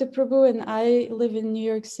Purusha Sukta Prabhu and I live in New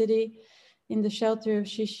York City in the shelter of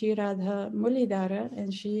Shishi Radha Mulidhara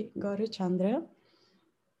and Shri Gaurachandra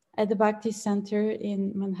at the Bhakti Center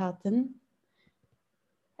in Manhattan.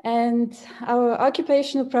 And our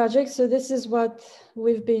occupational project, so this is what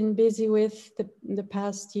we've been busy with the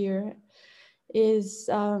past year, is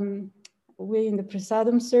we're in the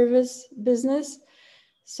prasadam service business.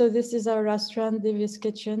 So this is our restaurant, Divya's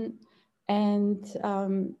Kitchen, and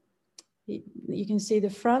you can see the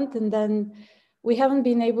front, and then we haven't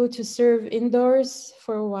been able to serve indoors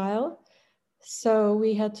for a while. So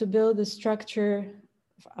we had to build a structure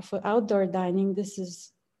for outdoor dining. This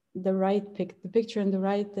is the picture on the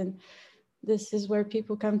right, and this is where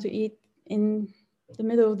people come to eat in the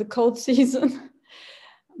middle of the cold season.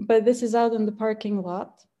 But this is out in the parking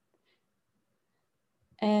lot.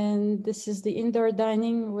 And this is the indoor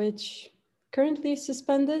dining, which currently is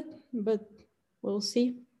suspended, but we'll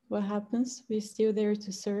see what happens. We're still there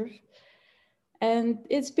to serve. And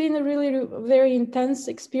it's been a really very intense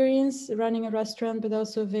experience running a restaurant, but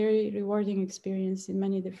also a very rewarding experience in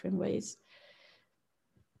many different ways.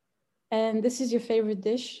 And this is your favorite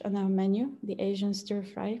dish on our menu, the Asian stir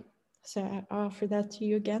fry. So I offer that to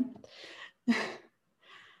you again.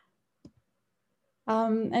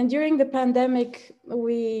 And during the pandemic,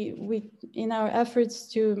 we in our efforts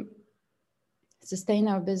to sustain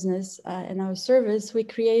our business and our service, we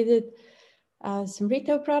created some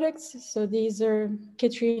retail products. So these are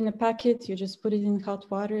khichdi in a packet. You just put it in hot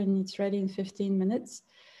water and it's ready in 15 minutes.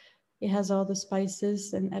 It has all the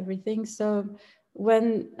spices and everything. So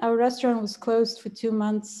when our restaurant was closed for 2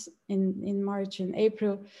 months in March and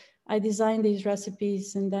April, I designed these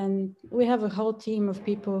recipes, and then we have a whole team of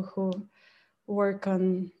people who worked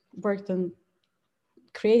on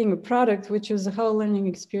creating a product, which was a whole learning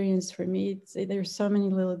experience for me. There's so many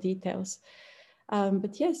little details.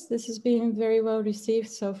 But yes, this has been very well received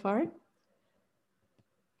so far.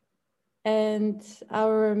 And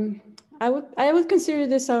I would consider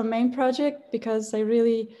this our main project, because I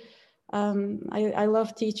really, I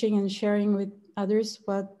love teaching and sharing with others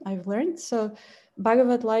what I've learned. So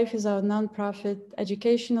Bhagavat Life is our nonprofit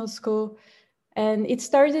educational school. And it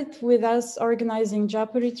started with us organizing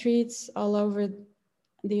japa retreats all over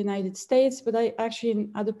the United States, but actually in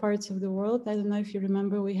other parts of the world. I don't know if you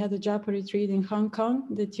remember, we had a japa retreat in Hong Kong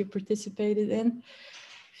that you participated in a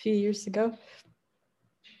few years ago.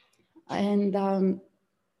 And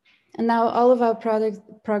now all of our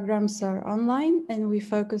programs are online, and we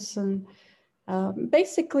focus on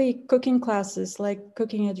basically cooking classes, like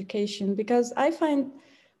cooking education, because I find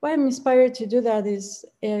why I'm inspired to do that is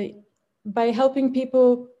by helping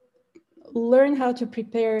people learn how to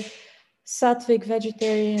prepare sattvic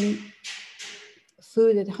vegetarian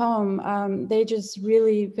food at home. They just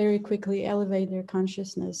really very quickly elevate their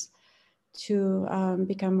consciousness to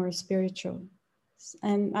become more spiritual.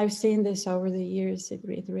 And I've seen this over the years. It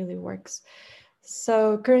really works.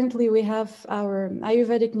 So currently we have our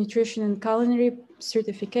Ayurvedic nutrition and culinary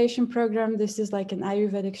certification program. This is like an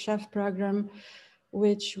Ayurvedic chef program,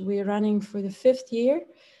 which we're running for the 5th year.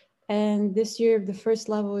 And this year, the first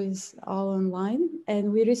level is all online.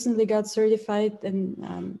 And we recently got certified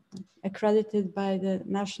and accredited by the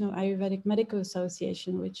National Ayurvedic Medical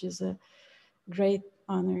Association, which is a great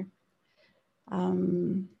honor. I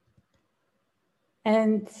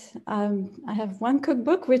have one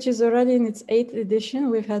cookbook, which is already in its 8th edition.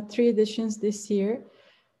 We've had 3 editions this year.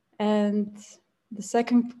 And the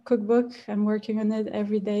second cookbook, I'm working on it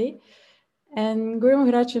every day. And Guru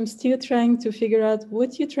Maharaj, I'm still trying to figure out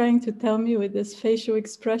what you're trying to tell me with this facial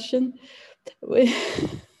expression.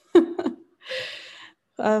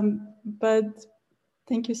 But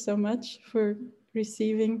thank you so much for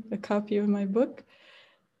receiving a copy of my book.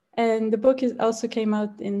 And the book also came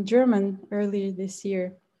out in German earlier this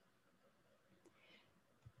year.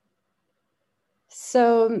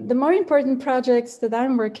 So the more important projects that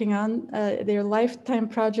I'm working on, they're lifetime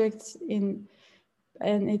projects and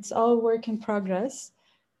it's all work in progress,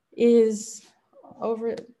 is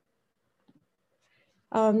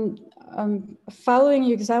following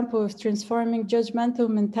the example of transforming judgmental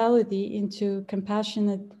mentality into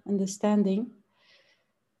compassionate understanding,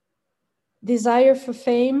 desire for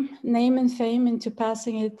fame, name and fame, into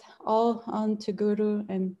passing it all on to Guru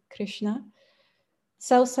and Krishna,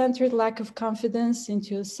 self-centered lack of confidence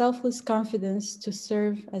into a selfless confidence to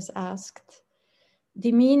serve as asked,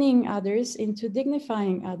 demeaning others into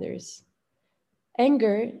dignifying others,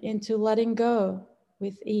 anger into letting go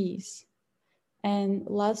with ease, and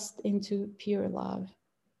lust into pure love.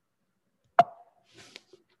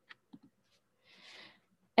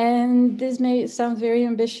 And this may sound very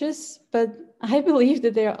ambitious, but I believe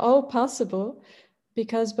that they are all possible,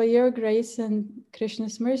 because by your grace and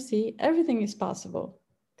Krishna's mercy, everything is possible.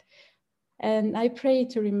 And I pray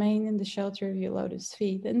to remain in the shelter of your lotus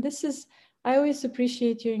feet. And this is I always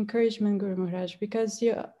appreciate your encouragement, Guru Maharaj, because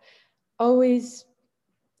you're always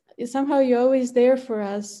there for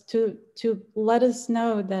us to let us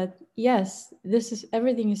know that, yes,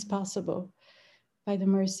 everything is possible by the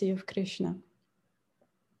mercy of Krishna.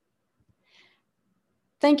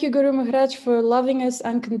 Thank you, Guru Maharaj, for loving us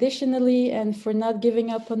unconditionally and for not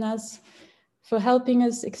giving up on us, for helping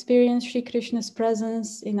us experience Sri Krishna's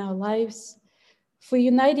presence in our lives, for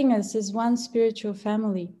uniting us as one spiritual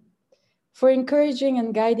family, for encouraging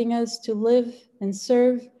and guiding us to live and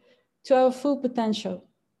serve to our full potential,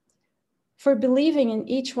 for believing in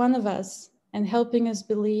each one of us and helping us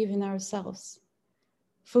believe in ourselves,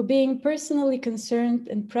 for being personally concerned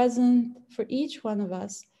and present for each one of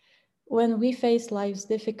us when we face life's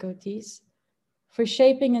difficulties, for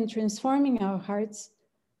shaping and transforming our hearts,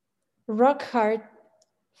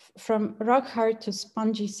 from rock hard to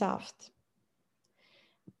spongy soft.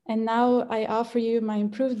 And now I offer you my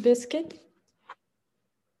improved biscuit,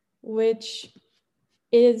 which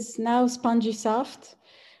is now spongy soft,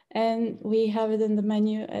 and we have it in the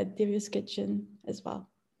menu at Divya's Kitchen as well.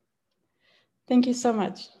 Thank you so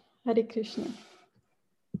much. Hare Krishna.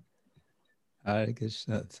 Hare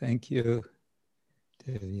Krishna. Thank you,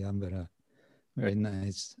 Devyambara. Very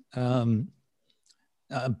nice.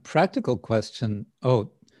 A practical question.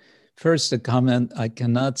 Oh, first a comment.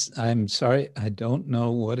 I'm sorry, I don't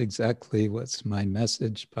know what exactly was my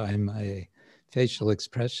message by my facial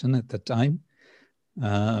expression at the time.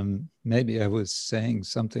 Maybe I was saying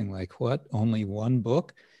something like, what, only one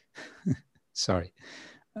book? Sorry.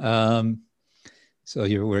 So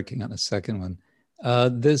you're working on a second one.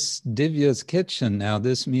 This Divya's Kitchen, now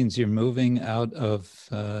this means you're moving out of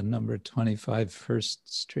number 25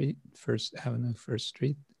 First Avenue, First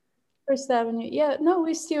Street? First Avenue, yeah, no,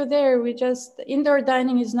 we're still there. Indoor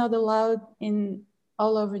dining is not allowed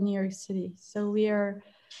all over New York City. So we can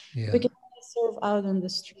only serve out on the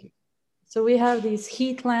street. So we have these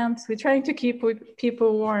heat lamps. We're trying to keep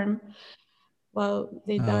people warm while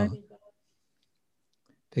they dine.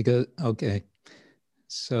 Okay.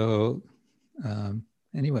 So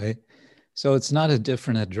anyway, so it's not a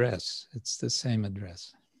different address. It's the same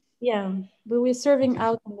address. Yeah, but we're serving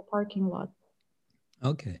out in the parking lot.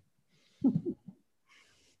 Okay.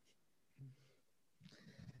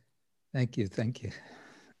 Thank you. Thank you.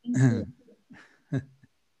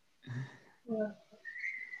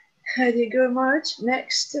 Hare Guru Maharaj.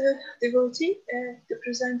 Next devotee to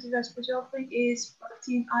present the Vesper offering is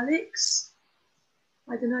Bhaktin Alex.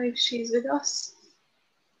 I don't know if she's with us.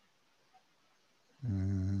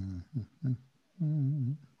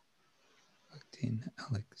 Bhaktin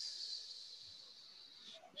Alex.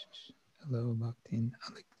 Hello, Bhaktin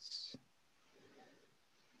Alex.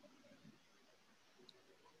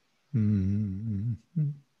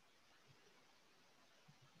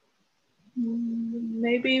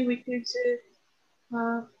 Maybe we could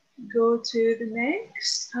go to the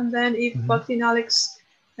next, and then if Bhaktin Alex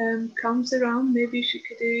comes around, maybe she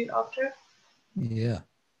could do it after. Yeah.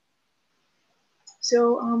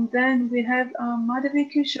 So then we have Madhavi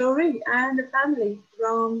Kishori and the family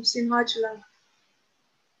from Simhachalam.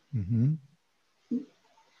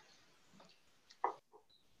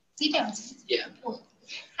 Yeah.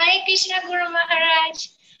 Hare Krishna, Guru Maharaj.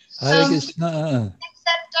 Hare Krishna.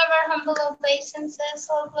 Accept our humble obeisances.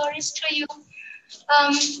 All glories to you.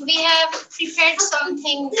 We have prepared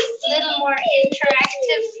something a little more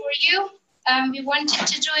interactive for you. We wanted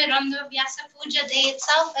to do it on the Vyasa Puja day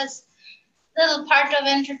itself as a little part of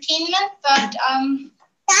entertainment, but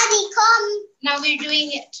Daddy, come. Now we're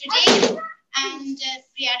doing it today, and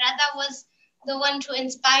Priya Radha was the one to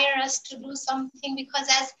inspire us to do something, because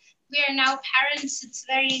as we are now parents, it's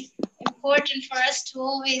very important for us to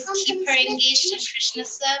always keep her engaged in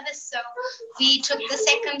Krishna's service. So we took the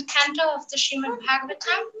second canto of the Srimad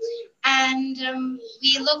Bhagavatam, and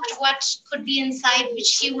we looked what could be inside, which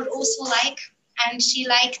she would also like. And she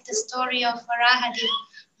liked the story of Varahadev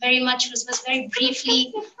very much, was very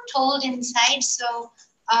briefly told inside. So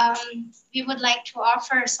we would like to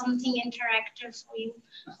offer something interactive for you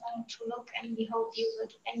to look, and we hope you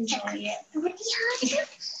would enjoy it.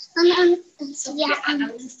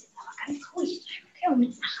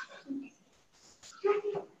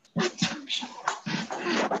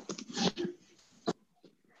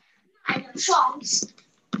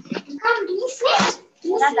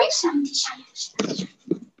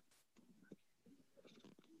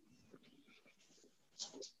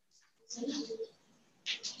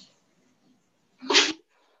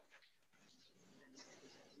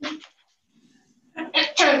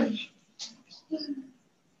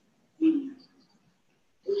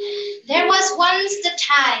 There was once the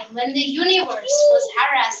time time when the universe was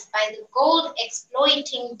harassed by the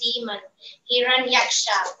gold-exploiting demon,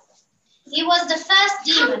 Hiranyaksha. He was the first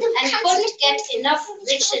demon and couldn't get enough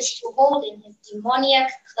riches to hold in his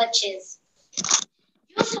demoniac clutches.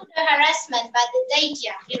 Due to the harassment by the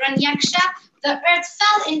Daitya, Hiranyaksha, the earth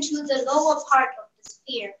fell into the lower part of the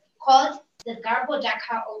sphere, called the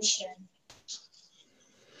Garbhodaka Ocean.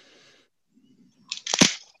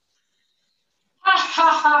 Ha ha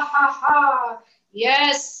ha ha ha!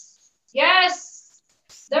 Yes, yes,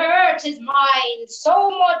 the earth is mine. So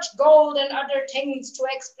much gold and other things to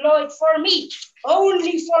exploit for me,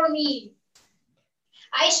 only for me.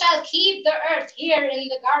 I shall keep the earth here in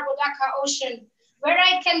the Garbhodaka Ocean, where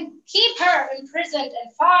I can keep her imprisoned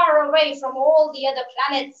and far away from all the other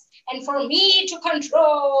planets, and for me to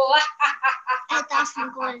control.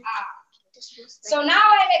 So now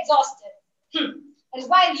I'm exhausted. And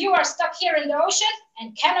while you are stuck here in the ocean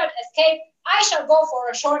and cannot escape, I shall go for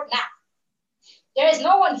a short nap. There is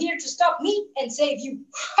no one here to stop me and save you.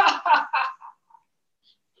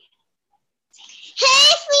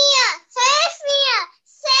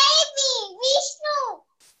 Save me, Vishnu!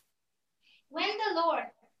 When the Lord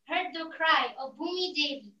heard the cry of Bhumi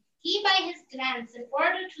Devi, he by his glance, in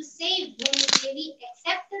order to save Bhumi Devi,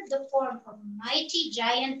 accepted the form of a mighty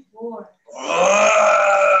giant boar.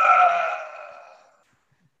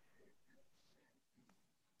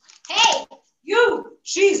 Hey, you!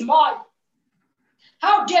 She's mine!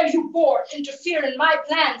 How dare you, boar, interfere in my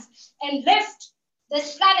plans and lift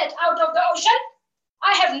this planet out of the ocean?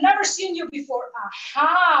 I have never seen you before.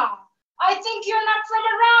 Aha! I think you're not from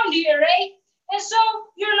around here, eh? And so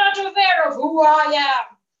you're not aware of who I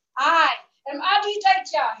am. I am Adi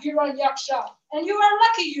Daitya Hiranyaksha, and you are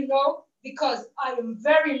lucky, you know, because I am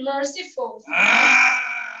very merciful.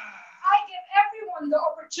 I give everyone the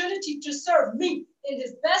opportunity to serve me in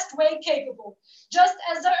his best way capable, just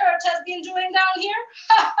as the earth has been doing down here.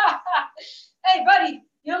 Hey, buddy,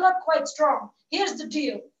 you look quite strong. Here's the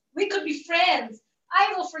deal. We could be friends.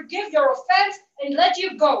 I will forgive your offense and let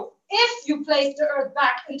you go if you place the earth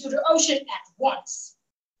back into the ocean at once.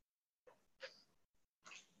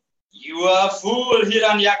 You are a fool,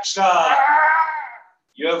 Hiranyaksha.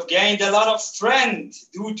 You have gained a lot of strength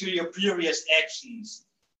due to your previous actions,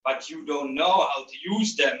 but you don't know how to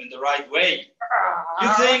use them in the right way.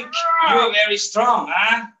 You think you are very strong,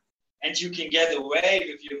 huh? And you can get away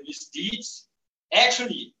with your misdeeds?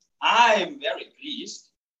 Actually, I'm very pleased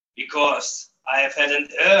because I have had an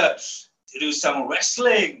urge to do some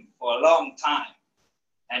wrestling for a long time.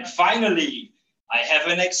 And finally, I have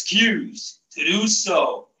an excuse to do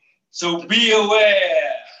so. So be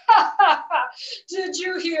aware. Did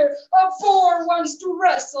you hear? A boar wants to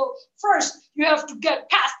wrestle. First, you have to get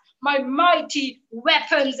past my mighty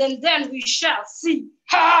weapons, and then we shall see.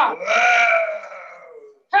 Ha!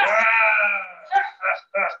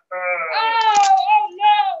 Oh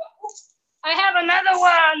no! I have another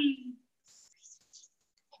one.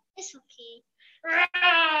 It's okay.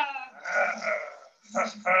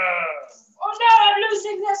 Oh no, I'm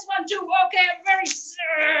losing this one too. Okay, I'm very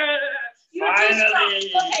you're too strong.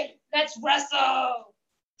 Okay, let's wrestle.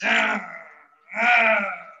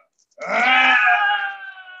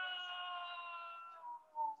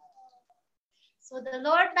 So the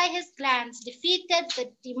Lord by his glance defeated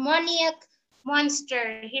the demoniac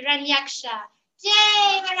monster Hiranyaksha.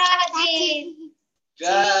 Jai Marathi!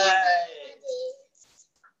 Jai!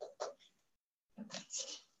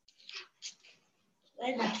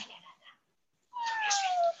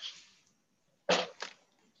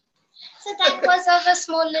 So that was a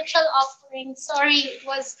small little offering. Sorry, it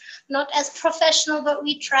was not as professional, but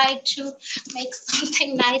we tried to make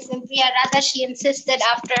something nice. And Priya Radha, she insisted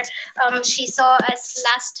after she saw us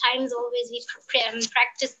last times, always we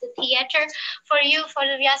practiced the theater for you, for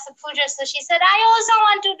the Vyasa Puja. So she said, I also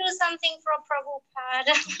want to do something for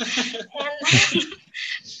Prabhupada. And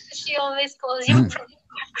she always calls you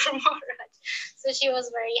Prabhupada Maharaj. So she was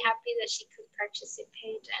very happy that she could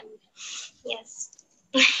participate. And yes.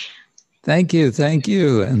 Thank you.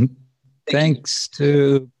 And thanks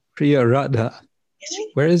to Priya Radha.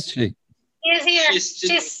 Where is she? She's here.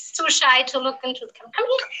 She's too shy to look into the camera.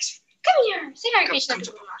 Come here. Say Hare Krishna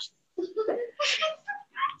to Maharaj.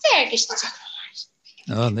 Say Hare Krishna to Maharaj.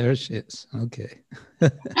 Oh, there she is. Okay.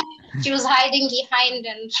 She was hiding behind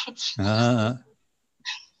and...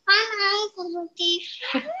 Hi, Guruji.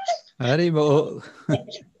 Haribol.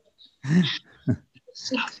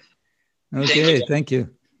 Okay, thank you.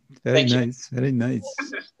 Very nice.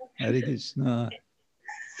 Hare Krishna.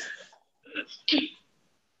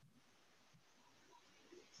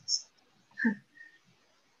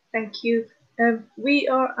 Thank you. We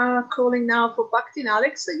are calling now for Bhaktin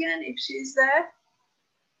Alex again, if she's there.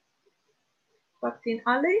 Bhaktin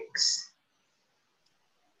Alex.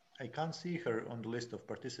 I can't see her on the list of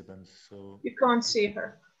participants, so... You can't see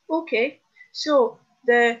her. Okay, so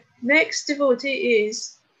the next devotee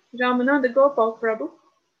is Ramananda Gopal Prabhu,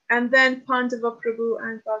 and then Pandava Prabhu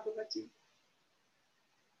and Bhagavati.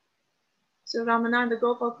 So Ramananda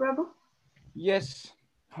Gopal Prabhu? Yes,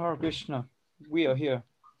 Hare Krishna, we are here.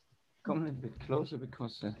 Come a little bit closer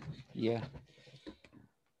because, yeah.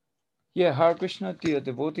 Yeah, Hare Krishna, dear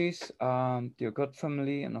devotees, dear God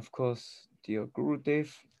family, and of course, dear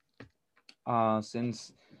Gurudev.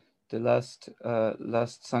 Since the last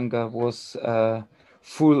Sangha was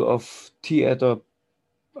full of theater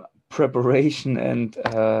preparation and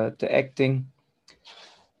the acting,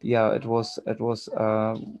 yeah, it was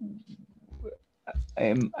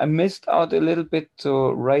I missed out a little bit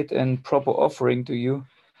to write a proper offering to you,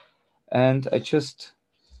 and I just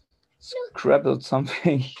scribbled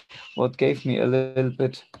something what gave me a little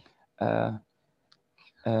bit a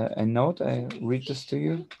note. I read this to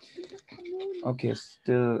you. Okay,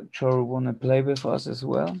 still Joru wanna play with us as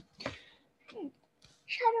well?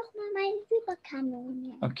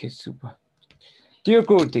 Okay, super. Dear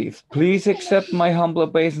Gurudev, please accept my humble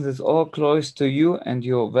obeisances, all glories to you and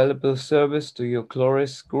your valuable service to your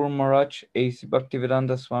glorious Guru Maharaj, A.C.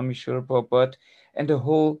 Bhaktivedanta Swami Srila Prabhupada, and the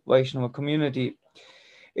whole Vaishnava community.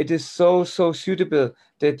 It is so suitable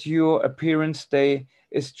that your appearance day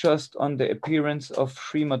is just on the appearance of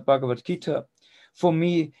Srimad Bhagavad Gita. For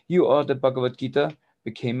me, you are the Bhagavad Gita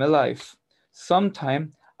became alive.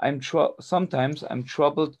 Sometimes I'm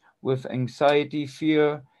troubled with anxiety,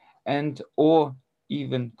 fear, and or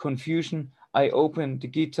even confusion. I open the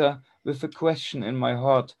Gita with a question in my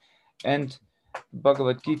heart, and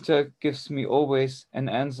Bhagavad Gita gives me always an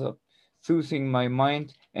answer, soothing my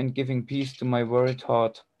mind and giving peace to my worried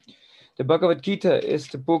heart. The Bhagavad Gita is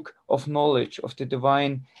the book of knowledge of the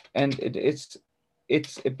divine, and it is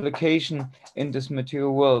its application in this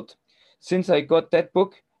material world. Since I got that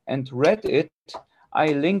book and read it,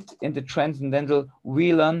 I linked in the transcendental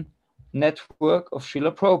VLAN network of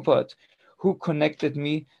Srila Prabhupada, who connected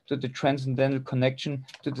me to the transcendental connection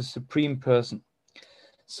to the Supreme Person.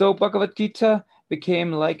 So Bhagavad Gita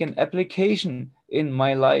became like an application in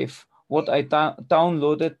my life, what I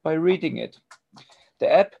downloaded by reading it. The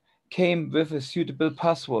app came with a suitable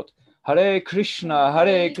password. Hare Krishna,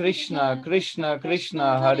 Krishna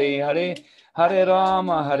Krishna, Hare Hare, Hare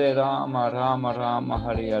Rama, Rama Rama,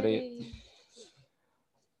 Hare Hare.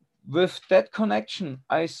 With that connection,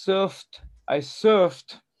 I surfed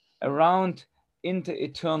around in the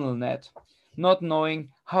eternal net, not knowing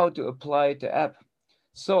how to apply the app.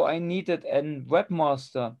 So I needed a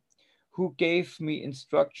webmaster who gave me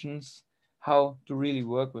instructions how to really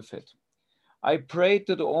work with it. I prayed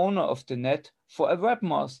to the owner of the net for a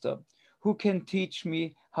webmaster who can teach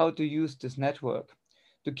me how to use this network,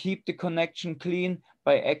 to keep the connection clean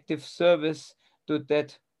by active service to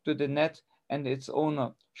the net and its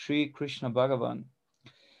owner, Sri Krishna Bhagavan.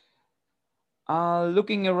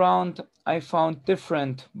 Looking around, I found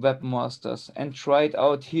different webmasters and tried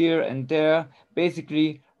out here and there,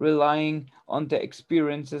 basically relying on the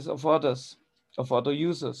experiences of others, of other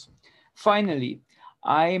users. Finally,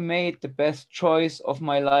 I made the best choice of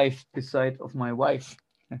my life beside of my wife.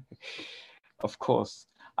 Of course,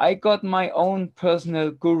 I got my own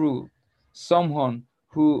personal guru, someone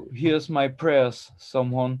who hears my prayers,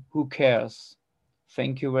 someone who cares.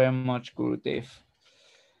 Thank you very much, Gurudev.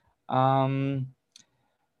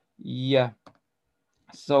 Yeah,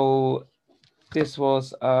 so this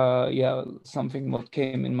was something what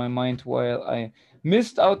came in my mind while I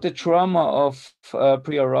missed out the drama of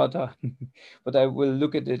Priya Radha, but I will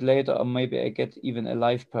look at it later, or maybe I get even a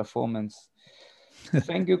live performance.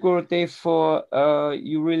 Thank you, Gurudev, for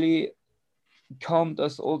you really calmed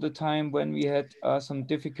us all the time when we had some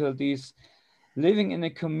difficulties. Living in a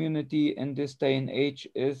community in this day and age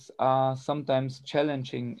is sometimes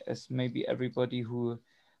challenging, as maybe everybody who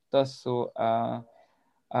does so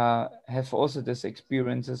have also this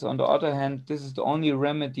experiences. On the other hand, this is the only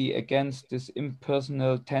remedy against these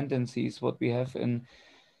impersonal tendencies what we have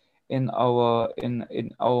in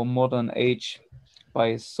our modern age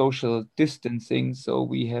by social distancing. So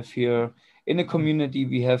we have here in a community,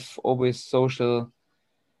 we have always social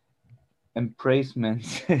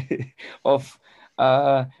embracements of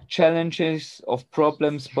challenges, of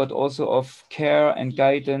problems, but also of care and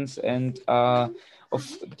guidance and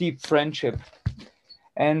of deep friendship.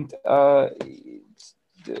 And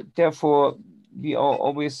therefore, we are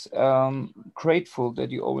always grateful that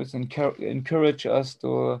you always encourage us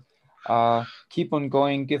to keep on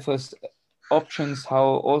going, give us options, how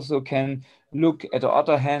also can look at the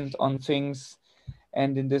other hand on things,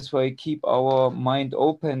 and in this way keep our mind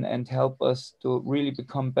open and help us to really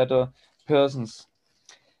become better persons.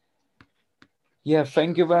 Yeah,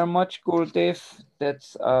 thank you very much, Gurudev.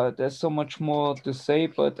 That's there's so much more to say,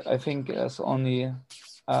 but I think there's only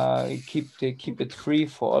keep it free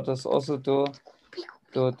for others also to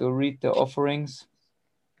read the offerings.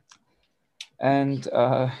 And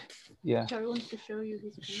yeah, Joe wants to show you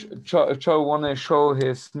his Joe want to show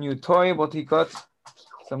his new toy, what he got,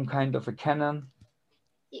 some kind of a cannon.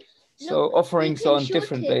 So offerings on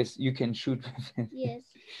different days. You can shoot. Yes.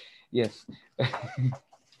 Yes.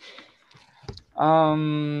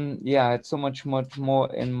 Yeah, it's so much more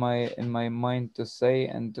in my mind to say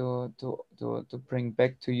and to bring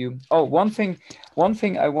back to you. Oh, one thing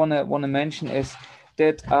I wanna mention is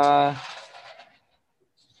that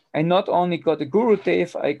I not only got a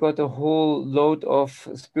Gurudev, I got a whole load of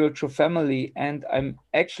spiritual family, and I'm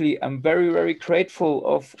very, very grateful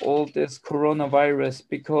of all this coronavirus,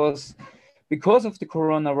 because of the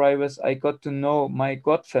coronavirus, I got to know my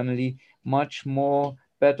God family much more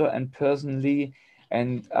better and personally,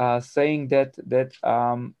 and saying that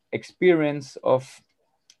experience of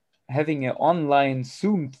having an online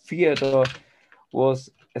Zoom theater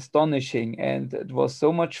was astonishing, and it was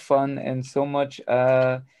so much fun and so much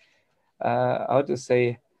how to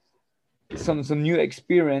say, some new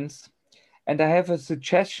experience. And I have a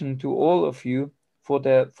suggestion to all of you for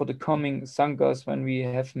the coming sanghas, when we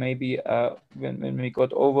have maybe when we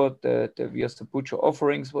got over the Vyasa Puja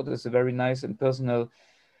offerings, what is a very nice and personal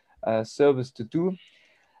service to do.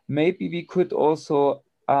 Maybe we could also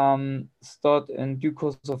start in due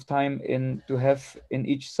course of time to have in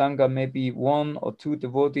each sangha maybe 1 or 2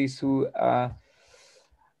 devotees who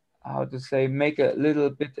how to say, make a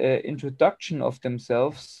little bit introduction of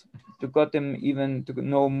themselves, to get them even to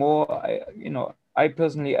know more. I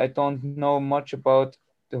personally, I don't know much about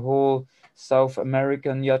the whole South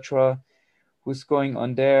American yatra, who's going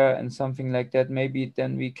on there and something like that. Maybe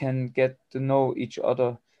then we can get to know each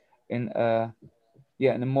other in a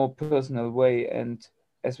more personal way. And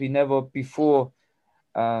as we never before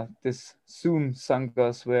this Zoom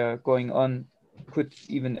sanghas were going on, could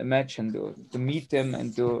even imagine to meet them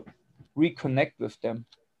and to reconnect with them.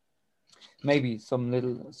 Maybe some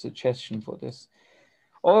little suggestion for this.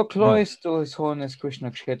 All glories to His Holiness Krishna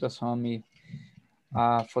Kshetra Swami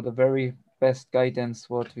for the very best guidance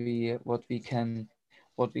what we can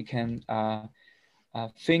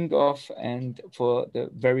think of, and for the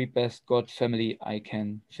very best God family I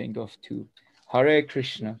can think of too. Hare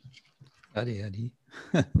Krishna. Hare Hare.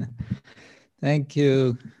 Thank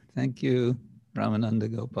you, Ramananda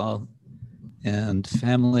Gopal and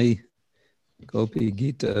family. Gopi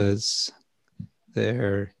Gita is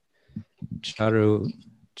there.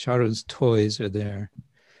 Charu's toys are there.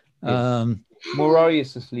 Yes. Murari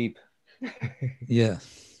is asleep. Yeah.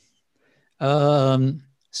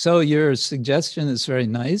 So your suggestion is very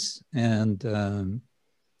nice, and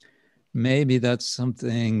maybe that's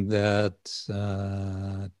something that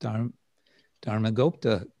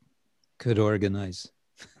Dharmagupta could organize.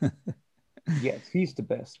 Yes, he's the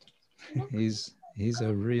best. He's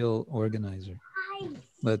a real organizer.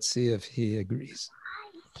 Let's see if he agrees.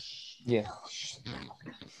 Yeah.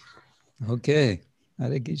 Okay.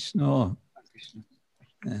 Hare Krishna.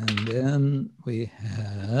 And then we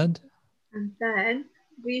had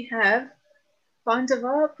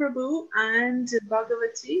Pandava Prabhu and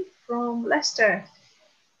Bhagavati from Leicester.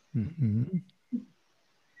 Mm-hmm.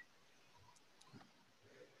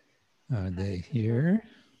 Are they here?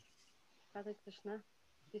 Hare Krishna,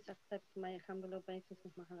 please accept my humble obeisance,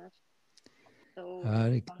 Maharaj. So,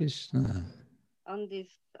 Hare Krishna. On this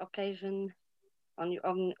occasion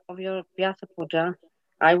of your Vyasa Puja,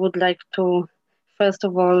 I would like to, first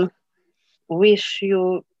of all, wish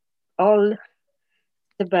you all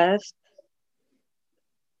the best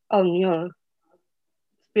on your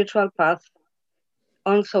spiritual path.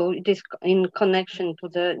 Also, it is in connection to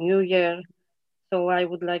the new year. So I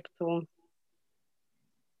would like to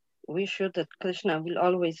wish you that Krishna will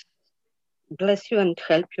always bless you and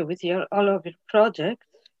help you with all of your projects.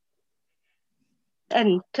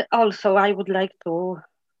 And also I would like to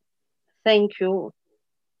thank you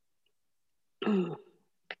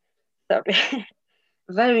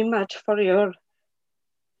very much for your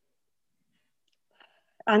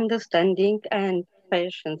understanding and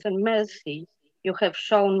patience and mercy you have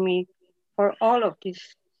shown me for all of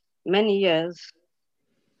these many years.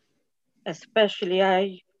 Especially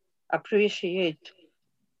I appreciate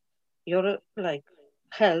your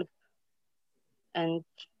help, and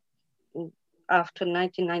after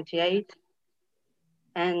 1998,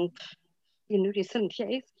 and in recent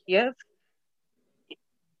years.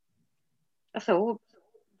 So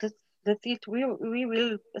that's it. We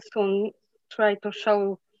will soon try to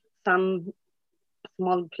show some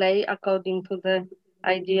small play according to the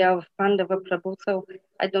idea of Pandava Prabhu. So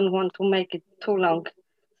I don't want to make it too long.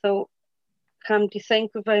 So Hamdi,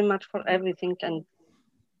 thank you very much for everything, and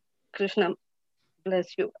Krishna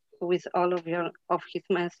bless you with all of his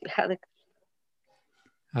mercy. Hare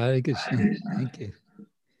Krishna. Thank you.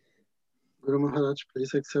 Guru Maharaj,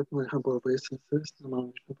 please accept my humble obeisances.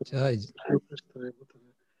 Jai.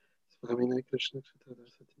 Swami Krishna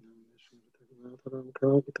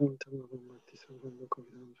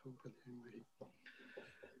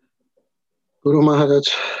Guru Maharaj,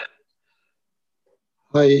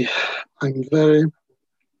 I'm very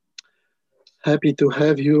happy to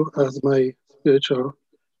have you as my spiritual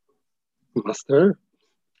master.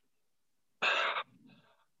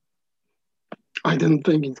 I didn't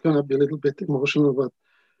think it's gonna be a little bit emotional, but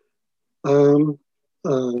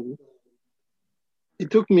it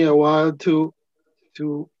took me a while to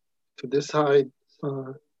decide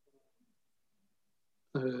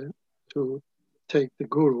to take the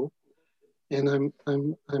guru, and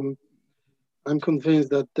I'm convinced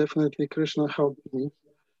that definitely Krishna helped me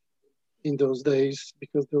in those days,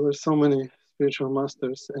 because there were so many spiritual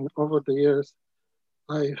masters, and over the years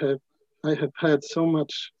I have had so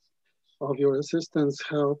much of your assistance,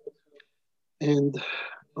 help, and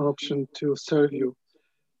option to serve you.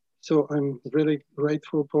 So I'm really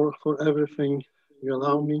grateful for everything you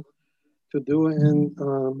allow me to do, and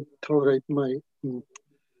tolerate my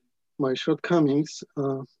shortcomings.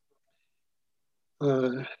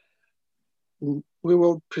 We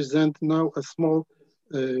will present now a small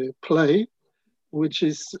play, which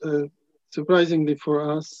is surprisingly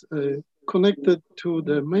for us connected to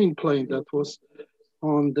the main play that was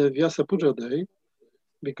on the Vyasa Puja day,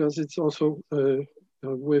 because it's also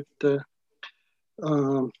with the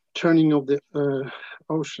turning of the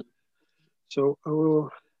ocean. So I will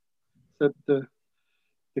set the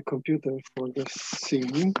computer for the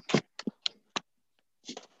scene.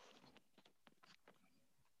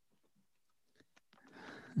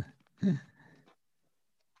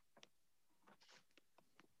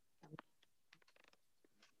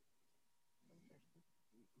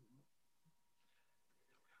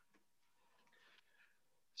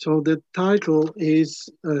 So the title is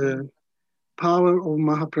Power of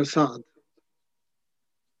Mahaprasad.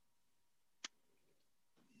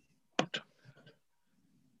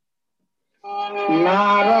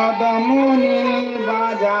 Narada Muni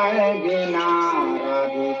bajaye bina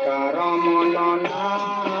Radhika Ramana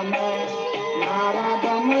name.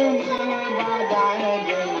 Narada Muni bajaye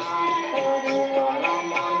bina Radhika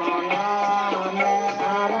Ramana name.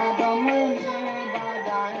 Narada Muni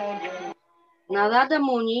bajaye bina. Narada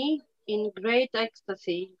Muni, in great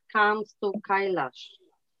ecstasy, comes to Kailash.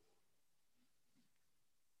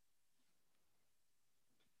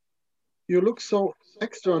 You look so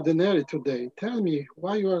extraordinary today. Tell me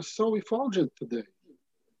why you are so effulgent today.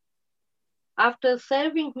 After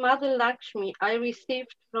serving Mother Lakshmi, I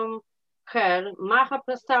received from her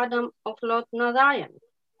Mahaprasadam of Lord Narayan.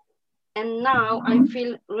 And now I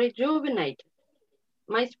feel rejuvenated.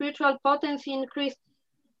 My spiritual potency increased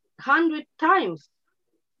 100 times.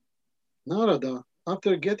 Narada,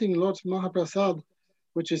 after getting Lord's Mahaprasad,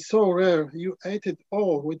 which is so rare, you ate it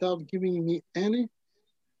all without giving me any?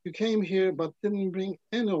 You came here but didn't bring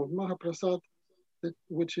any of Mahaprasad,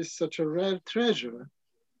 which is such a rare treasure.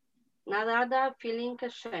 Narada, feeling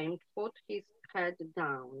ashamed, put his head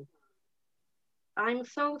down. I'm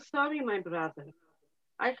so sorry, my brother.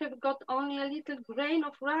 I have got only a little grain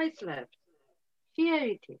of rice left. Here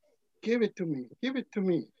it is. Give it to me. Give it to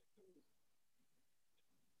me.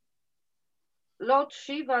 Lord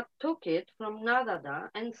Shiva took it from Narada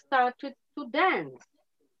and started to dance.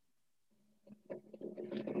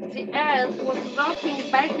 The earth was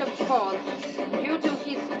rocking back and forth due to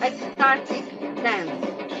his ecstatic dance.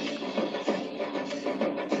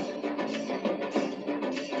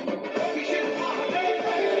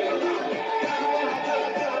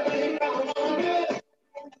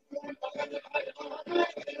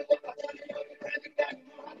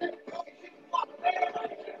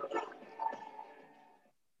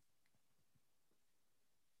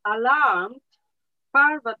 Alarmed,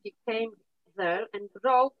 Parvati came there and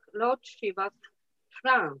broke Lord Shiva's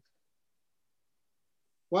trance.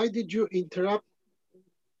 Why did you interrupt?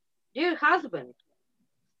 Dear husband,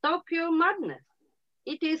 stop your madness.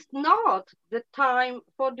 It is not the time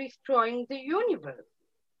for destroying the universe.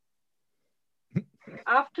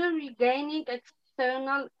 After regaining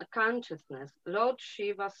external consciousness, Lord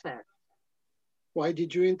Shiva said, why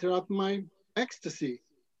did you interrupt my ecstasy.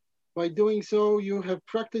 By doing so, you have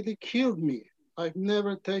practically killed me. I've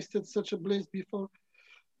never tasted such a bliss before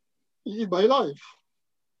in my life.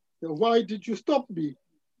 Why did you stop me?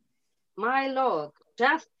 My lord,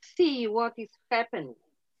 just see what is happening.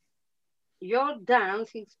 Your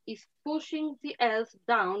dance is pushing the earth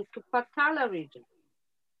down to Patala region.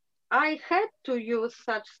 I had to use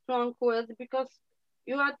such strong words because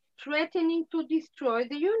you are threatening to destroy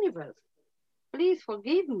the universe. Please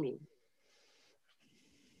forgive me.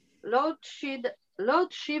 Lord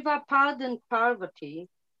Shiva pardoned Parvati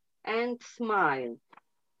and smiled.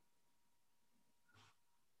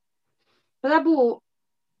 Prabhu,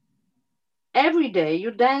 every day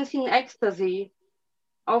you dance in ecstasy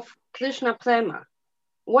of Krishna Prema.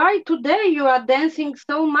 Why today you are dancing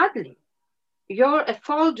so madly? Your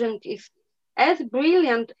effulgence is as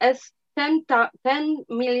brilliant as 10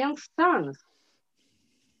 million stars.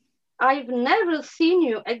 I've never seen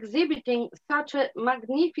you exhibiting such a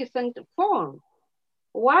magnificent form.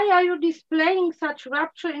 Why are you displaying such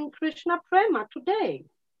rapture in Krishna Prema today?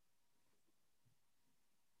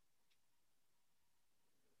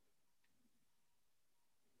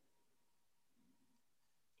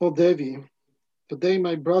 Oh Devi, today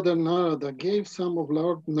my brother Narada gave some of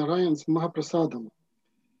Lord Narayan's Mahaprasadam.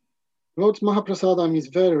 Lord's Mahaprasadam is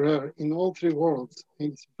very rare in all three worlds.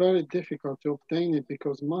 It's very difficult to obtain it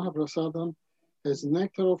because Mahaprasadam has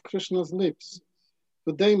nectar of Krishna's lips.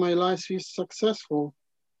 Today my life is successful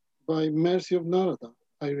by mercy of Narada.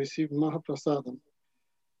 I received Mahaprasadam.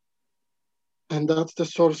 And that's the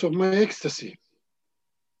source of my ecstasy.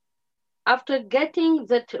 After getting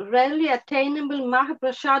that rarely attainable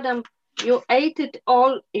Mahaprasadam, you ate it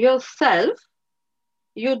all yourself?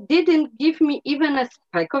 You didn't give me even a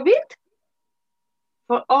speck of it?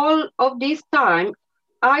 For all of this time,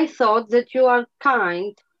 I thought that you are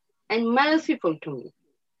kind and merciful to me.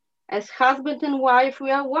 As husband and wife,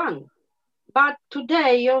 we are one. But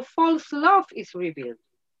today, your false love is revealed.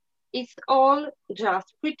 It's all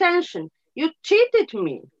just pretension. You cheated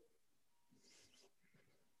me.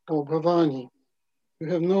 Oh, Bhavani, you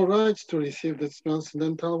have no rights to receive this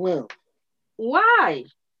transcendental wealth. Why?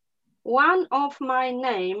 One of my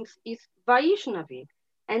names is Vaishnavi,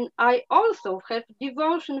 and I also have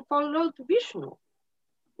devotion for Lord Vishnu.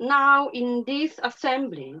 Now in this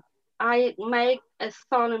assembly, I make a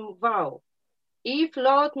solemn vow. If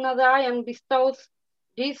Lord Narayan bestows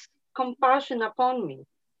this compassion upon me,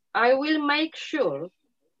 I will make sure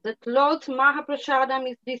that Lord's Mahaprasadam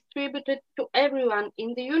is distributed to everyone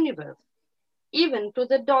in the universe, even to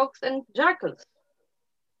the dogs and jackals.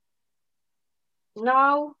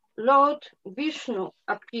 Now Lord Vishnu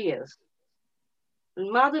appears.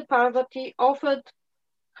 Mother Parvati offered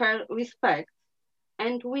her respects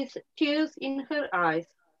and with tears in her eyes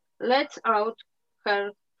lets out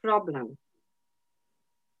her problem.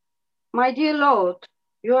 My dear Lord,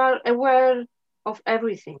 you are aware of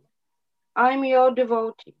everything. I'm your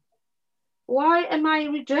devotee. Why am I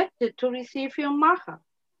rejected to receive your Maha?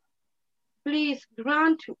 Please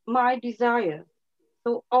grant my desire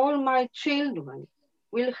so all my children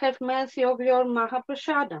will have mercy of your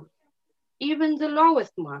Mahaprasadam, even the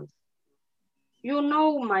lowest ones. You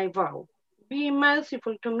know my vow. Be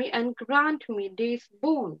merciful to me and grant me this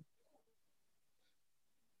boon.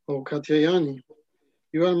 Oh Katyayani,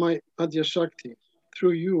 you are my Adya Shakti.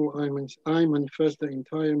 Through you, I manifest the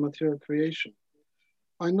entire material creation.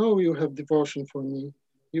 I know you have devotion for me.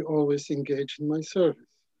 You always engage in my service.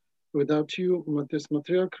 Without you, this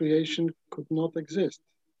material creation could not exist.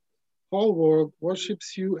 Whole world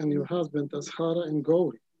worships you and your husband as Hara and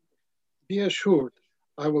Gauri. Be assured,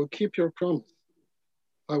 I will keep your promise.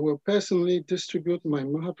 I will personally distribute my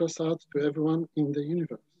Mahaprasad to everyone in the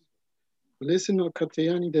universe. Listen, O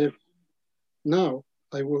Katyayani Devi. Now,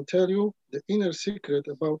 I will tell you the inner secret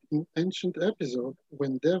about an ancient episode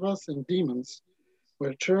when devas and demons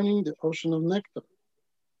were churning the ocean of nectar.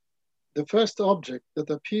 The first object that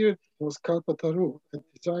appeared was Kalpataru, a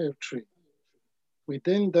desire tree.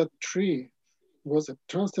 Within that tree was a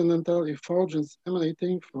transcendental effulgence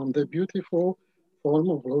emanating from the beautiful form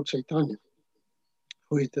of Lord Chaitanya,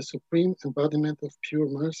 who is the supreme embodiment of pure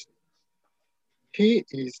mercy. He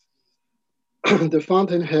is the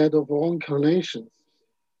fountainhead of all incarnations.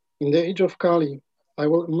 In the age of Kali, I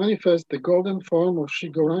will manifest the golden form of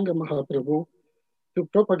Sri Gauranga Mahaprabhu to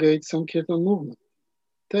propagate Sankirtan movement.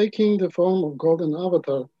 Taking the form of golden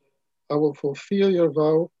avatar, I will fulfill your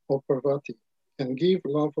vow of Parvati and give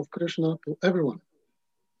love of Krishna to everyone.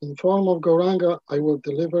 In form of Gauranga, I will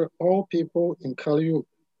deliver all people in Kali Yuga.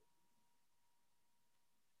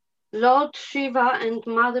 Lord Shiva and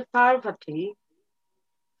Mother Parvati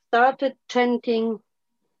started chanting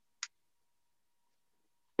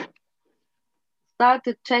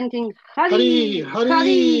started chanting Hari, Hari,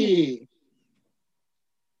 Hari.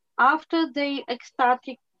 After the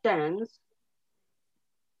ecstatic dance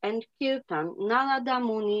and kirtan, Narada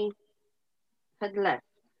Muni had left.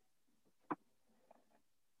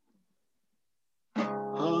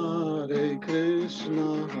 Hare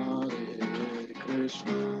Krishna,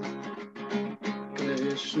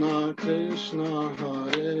 Krishna Krishna,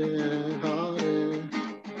 Hare Hare,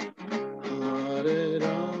 Hare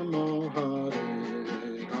Rama, Hare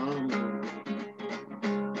Rama,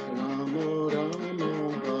 Rama Rama,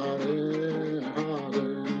 Hare Hare.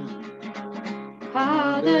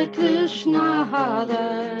 Hare Krishna, Hare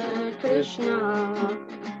Krishna,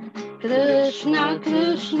 Krishna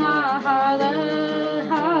Krishna, Hare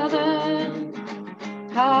Hare,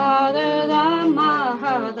 Hare Rama,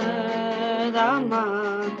 Hare Rama,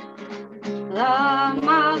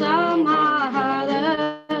 Rama Rama, Hare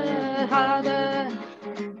Hare.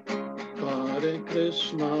 Hare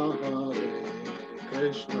Krishna,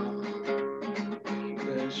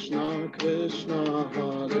 Krishna Krishna,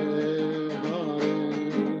 Hare Hare,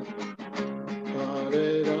 Hare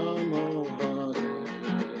Rama,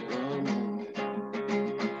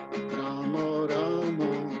 Rama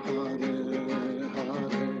Rama, Hare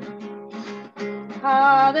Hare.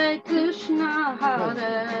 Hare Krishna,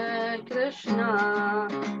 Hare Krishna,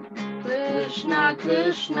 Krishna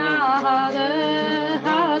Krishna, Hare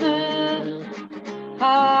Hare,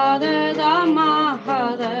 Hare Rama,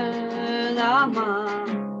 Hare Rama,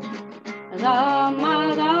 Rama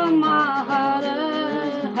Rama, Hare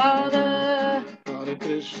Hare.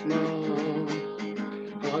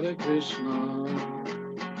 Hare Krishna,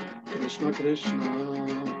 Krishna Krishna,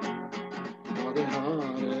 Hare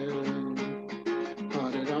Hare,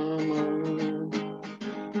 Hare Rama,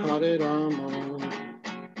 Hare Rama,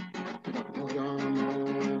 Rama Rama,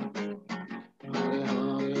 Hare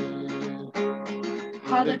Hare.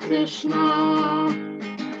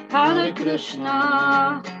 Hare Krishna,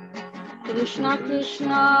 Krishna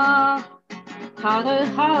Krishna, Hare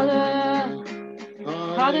Hare,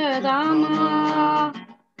 Hare Rama,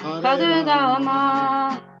 Hare Rama,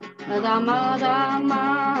 Rama Rama,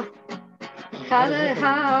 Hare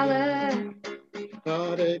Hare.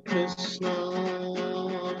 Hare Krishna,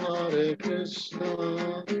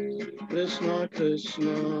 Krishna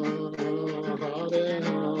Krishna, Hare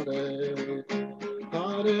Hare,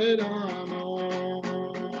 Hare Rama,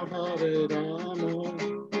 Hare Rama,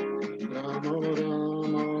 Rama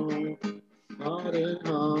Rama, Hare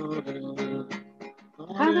Hare.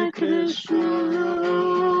 Hare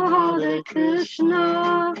Krishna,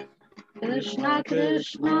 Krishna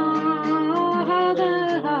Krishna,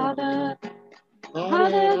 Hare Hare,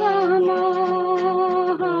 Hare Rama,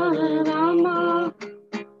 Hare Rama,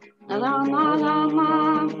 Rama Rama,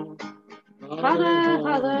 Hare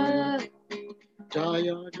Hare.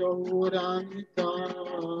 Jaya Gauranitai,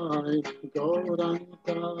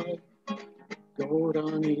 Gauranitai,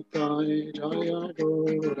 Gauranitai, Jaya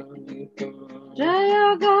Gauranitai. Jaya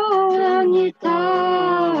Gauranitai,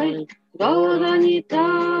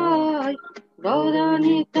 Gauranitai,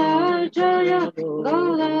 Gauranitai, Jaya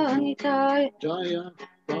Gauranitai. Jaya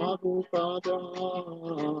Prabhupada,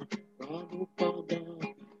 Prabhupada,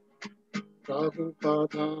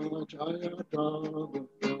 Prabhupada, Jaya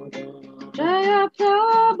Prabhupada. Jaya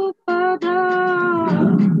Prabhupada,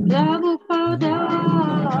 Prabhupada,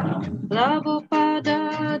 Prabhupada,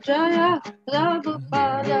 Jaya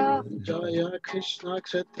Prabhupada. Jaya Krishna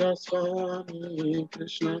Kshetra Swami,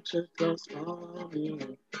 Krishna Kshetra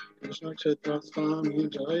Swami, Krishna Kshetra Swami,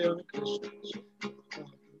 Jaya Krishna.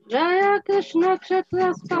 Jaya Krishna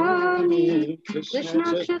Kshetra Swami, Krishna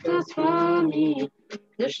Kshetra Swami,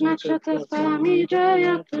 Krishna Kshetra Swami,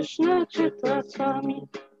 Jaya Krishna Kshetra Swami.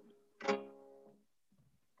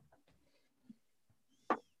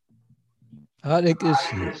 Hare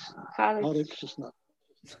Krishna. Hare Krishna.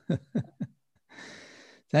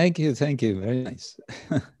 Thank you. Very nice.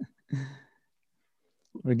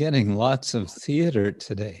 We're getting lots of theater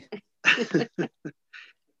today.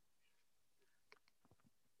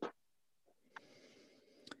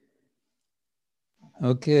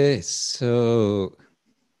 Okay, so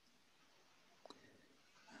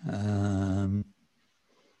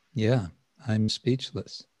yeah, I'm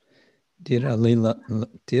speechless. Tira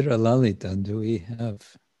Lalita, do we have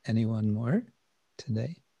anyone more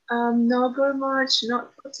today? No, very much,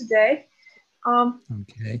 not for today.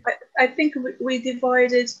 Okay. I think we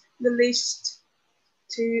divided the list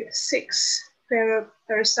to 6 per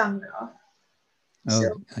Sangha. Oh,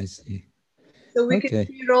 so, I see. So we can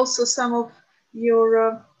hear also some of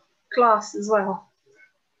your class as well.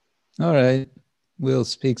 All right. We'll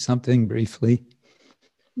speak something briefly.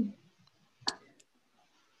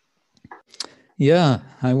 Yeah,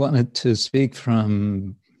 I wanted to speak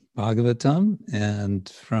from Bhagavatam and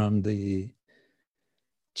from the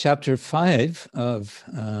chapter 5 of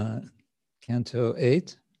Canto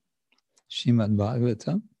 8, Srimad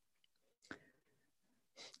Bhagavatam.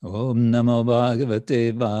 Om Namo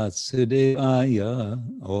Bhagavate Vasudevaya.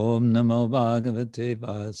 Om Namo Bhagavate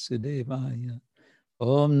Vasudevaya.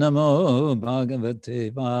 Om Namo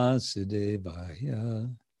Bhagavate Vasudevaya.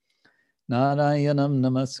 Narayanam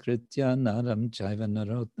Namaskritya Naram Chaiva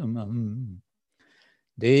Narottamam.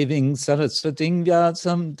 Deving Saraswating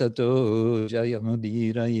Vyasam Tato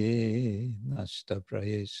Jayamudiraye. Nashta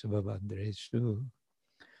Prayeshu Bhavadreshu.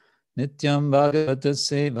 Nityam Bhagavata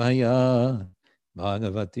Sevaya.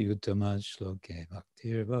 Bhagavati Uttama Shloke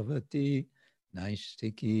Bhaktir Bhavati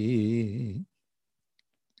Naishtiki.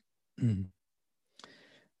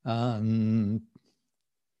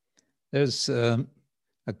 There's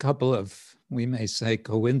a couple of, we may say,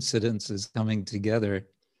 coincidences coming together.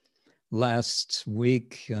 Last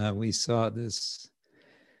week, we saw this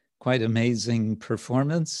quite amazing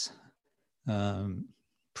performance,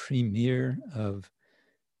 premiere of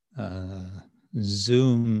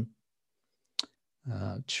Zoom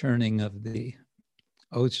churning of the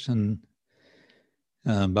ocean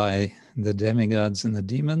by the demigods and the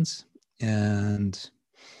demons. And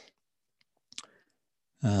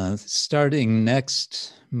starting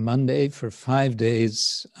next Monday for 5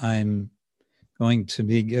 days, I'm going to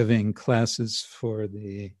be giving classes for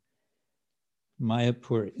the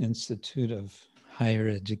Mayapur Institute of Higher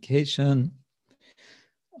Education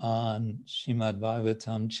on Srimad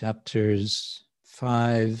Bhagavatam chapters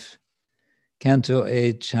 5, Canto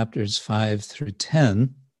 8, chapters 5 through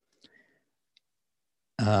 10.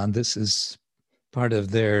 This is part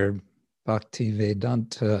of their Bhakti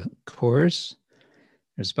Vedanta course.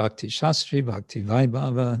 There's Bhakti Shastri, Bhakti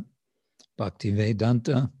Vaibhava, Bhakti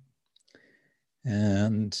Vedanta,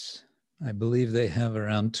 and I believe they have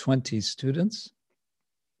around 20 students.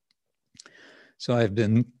 So I've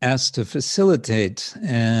been asked to facilitate,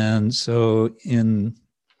 and so in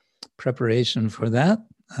preparation for that,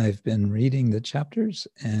 I've been reading the chapters,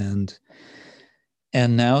 and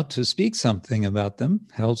now to speak something about them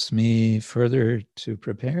helps me further to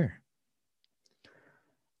prepare.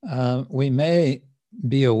 We may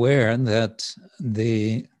be aware that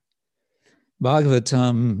the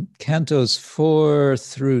Bhagavatam cantos 4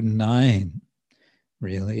 through 9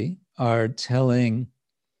 really are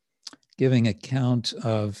giving account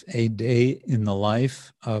of a day in the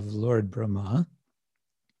life of Lord Brahma.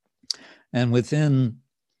 And within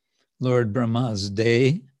Lord Brahma's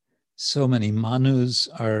day, so many Manus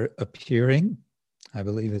are appearing. I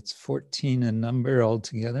believe it's 14 in number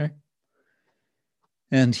altogether.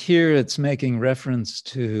 And here it's making reference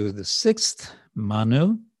to the 6th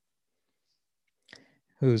Manu,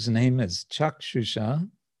 whose name is Chakshusha.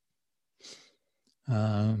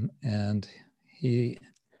 And he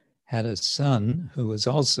had a son who was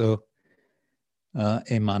also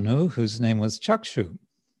a Manu, whose name was Chakshu.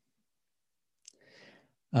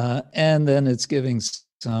 And then it's giving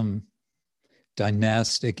some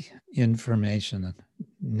dynastic information,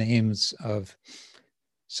 names of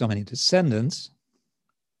so many descendants,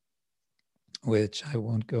 which I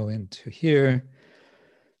won't go into here.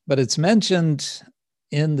 But it's mentioned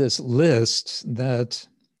in this list that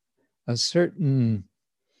a certain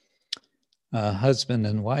husband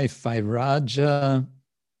and wife, Vairaja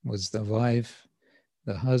was the wife,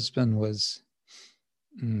 the husband was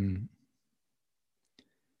the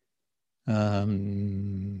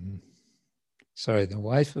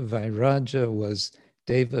wife of Vairaja was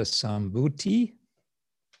Devasambhuti,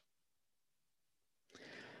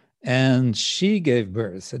 and she gave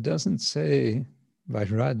birth. It doesn't say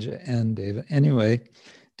Vairaja and Deva. Anyway,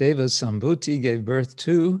 Devasambhuti gave birth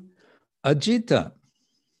to Ajita.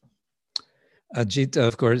 Ajita,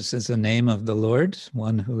 of course, is the name of the Lord,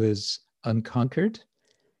 one who is unconquered.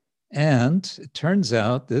 And it turns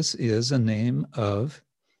out this is a name of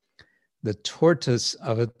the tortoise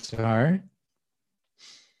avatar.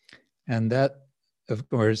 And that, of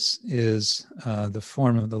course, is the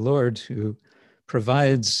form of the Lord who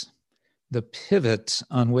provides the pivot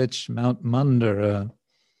on which Mount Mandara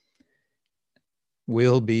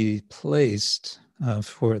will be placed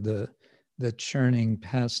for the churning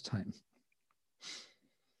pastime.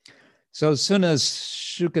 So as soon as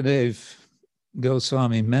Shukadev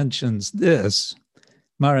Goswami mentions this,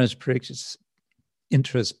 Maharaj Parikshit's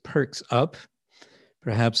interest perks up.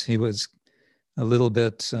 Perhaps he was a little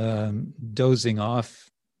bit dozing off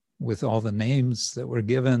with all the names that were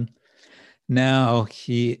given. Now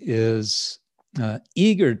he is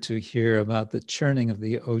eager to hear about the churning of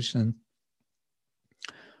the ocean.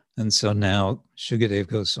 And so now Shukadev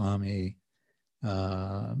Goswami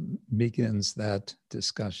begins that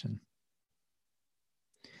discussion.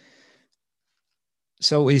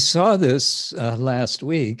 So we saw this last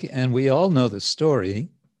week, and we all know the story.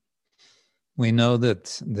 We know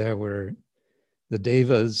that there were the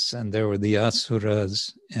Devas and there were the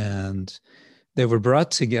Asuras, and they were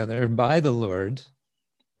brought together by the Lord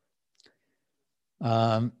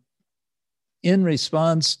in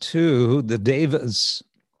response to the Devas'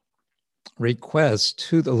 request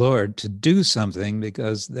to the Lord to do something,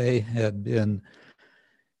 because they had been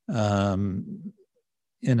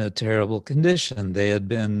in a terrible condition. They had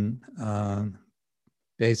been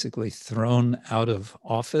basically thrown out of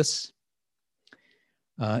office.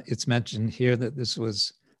 It's mentioned here that this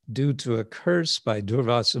was due to a curse by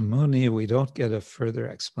Durvasa Muni. We don't get a further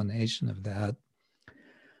explanation of that.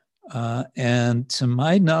 And to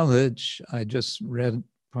my knowledge, I just read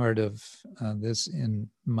part of this in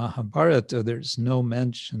Mahabharata. There's no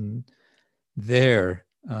mention there,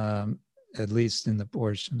 at least in the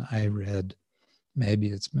portion I read. Maybe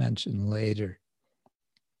it's mentioned later.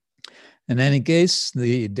 In any case,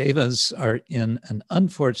 the Devas are in an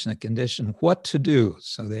unfortunate condition. What to do?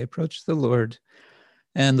 So they approach the Lord,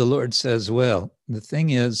 and the Lord says, well, the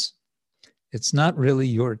thing is, it's not really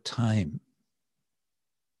your time.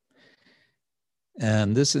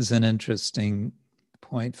 And this is an interesting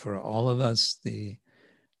point for all of us, the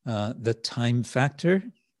time factor.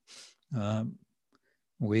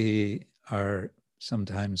 We are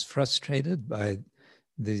sometimes frustrated by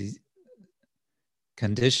the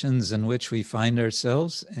conditions in which we find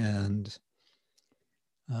ourselves, and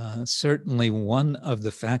certainly one of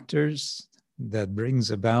the factors that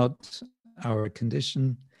brings about our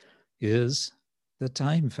condition is the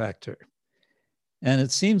time factor. And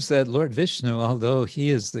it seems that Lord Vishnu, although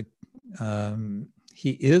he is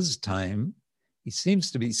time, he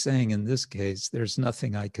seems to be saying in this case, there's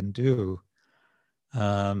nothing I can do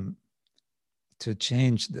to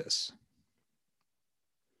change this.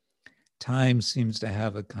 Time seems to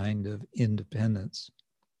have a kind of independence.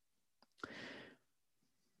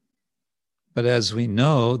 But as we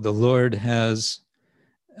know, the Lord has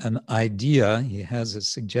an idea, he has a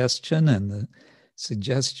suggestion, and the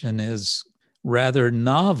suggestion is rather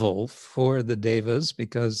novel for the Devas,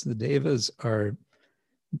 because the Devas are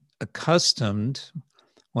accustomed,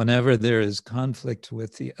 whenever there is conflict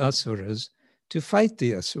with the Asuras, to fight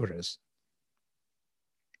the Asuras.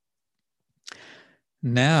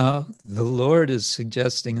 Now, the Lord is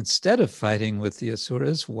suggesting, instead of fighting with the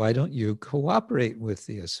Asuras, why don't you cooperate with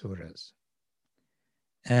the Asuras?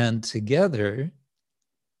 And together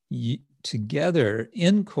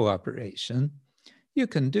in cooperation, you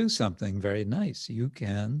can do something very nice. You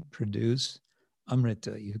can produce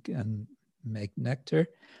Amrita, you can make nectar,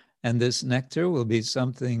 and this nectar will be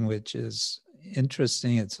something which is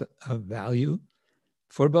interesting, it's of value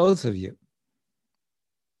for both of you.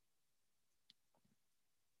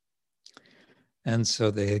 And so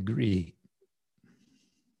they agree.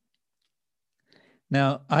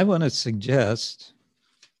 Now, I want to suggest,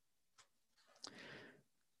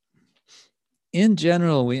 in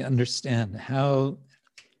general, we understand how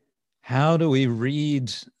do we read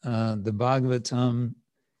the Bhagavatam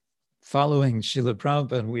following Srila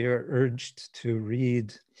Prabhupada. We are urged to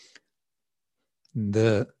read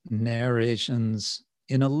the narrations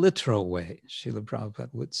in a literal way. Srila Prabhupada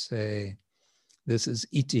would say, this is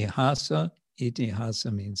itihasa.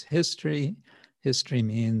 Itihasa means history. History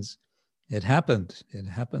means it happened. It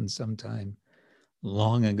happened sometime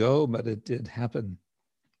long ago, but it did happen.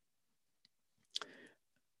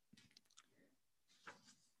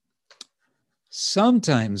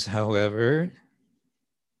 Sometimes, however,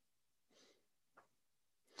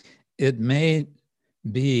 it may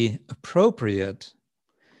be appropriate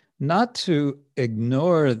not to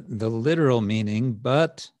ignore the literal meaning,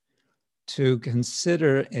 but to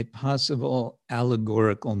consider a possible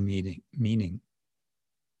allegorical meaning.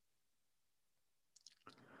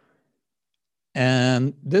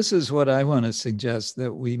 And this is what I want to suggest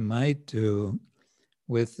that we might do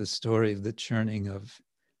with the story of the churning of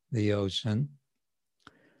the ocean.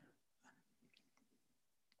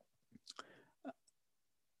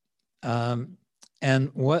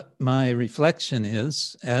 And what my reflection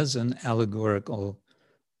is, as an allegorical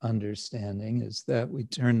understanding, is that we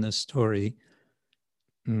turn the story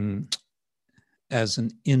as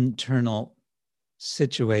an internal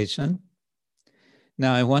situation.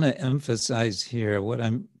 Now, I want to emphasize here, what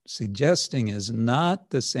I'm suggesting is not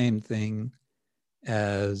the same thing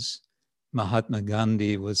as Mahatma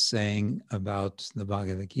Gandhi was saying about the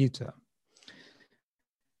Bhagavad Gita,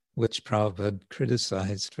 which Prabhupada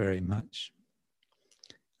criticized very much.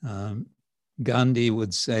 Gandhi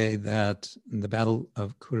would say that the Battle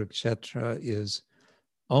of Kurukshetra is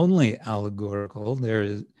only allegorical.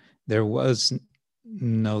 There was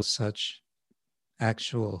no such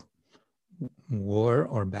actual war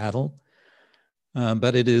or battle,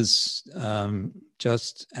 but it is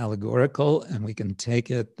just allegorical, and we can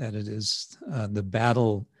take it that it is the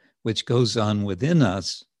battle which goes on within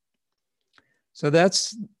us. So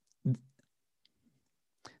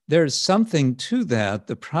there's something to that.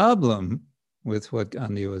 The problem with what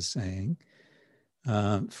Gandhi was saying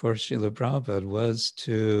for Srila Prabhupada was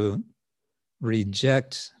to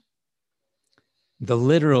reject the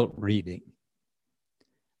literal reading.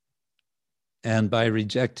 And by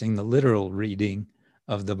rejecting the literal reading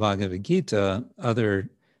of the Bhagavad Gita,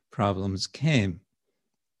 other problems came.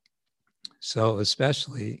 So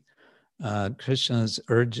especially Krishna's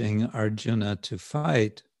urging Arjuna to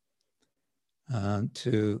fight,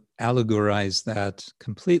 to allegorize that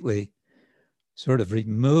completely, sort of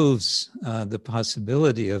removes the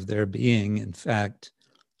possibility of there being, in fact,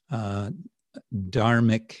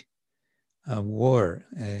 dharmic war,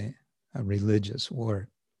 a religious war.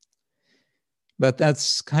 But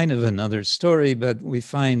that's kind of another story. But we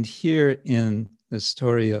find here in the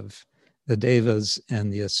story of the Devas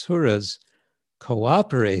and the Asuras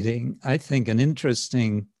cooperating, I think, an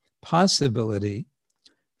interesting possibility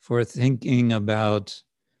for thinking about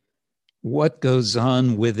what goes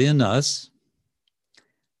on within us.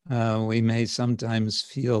 We may sometimes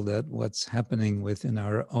feel that what's happening within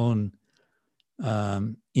our own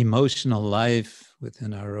emotional life,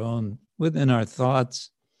 within our thoughts,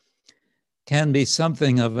 can be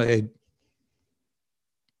something of a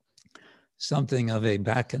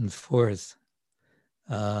back and forth,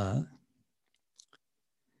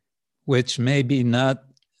 which may be not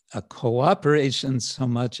a cooperation so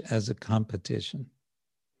much as a competition.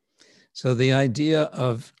 So the idea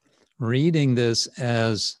of reading this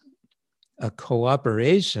as a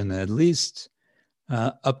cooperation, at least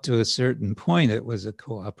up to a certain point, it was a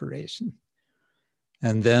cooperation.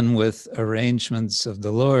 And then with arrangements of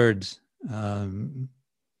the Lord,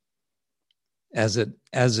 as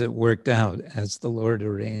it worked out, as the Lord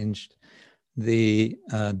arranged, the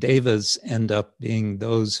Devas end up being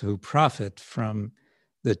those who profit from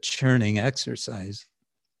the churning exercise.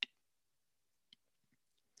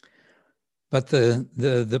 But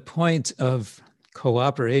the point of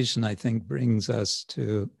cooperation, I think, brings us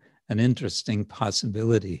to an interesting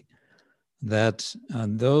possibility that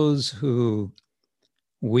those who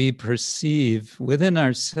we perceive within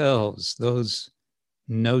ourselves, those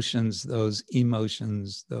notions, those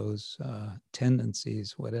emotions, those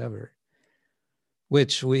tendencies, whatever,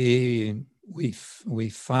 which we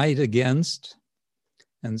fight against,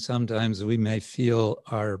 and sometimes we may feel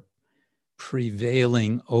are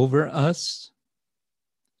prevailing over us,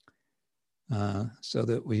 so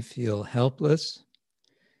that we feel helpless.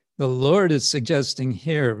 The Lord is suggesting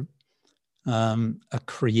here a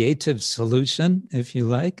creative solution, if you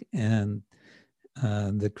like, and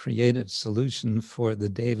the creative solution for the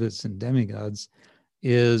devas and demigods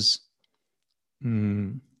is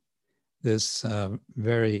this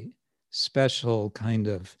very special kind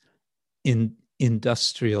of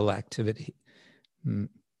industrial activity.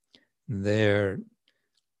 They're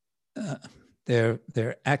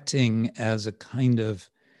acting as a kind of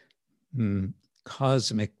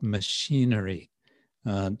cosmic machinery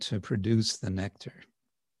to produce the nectar.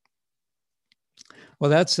 Well,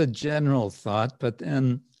 that's a general thought, but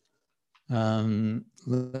then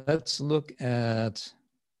let's look at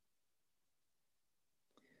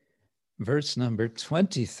verse number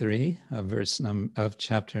 23 of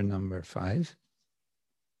chapter number 5.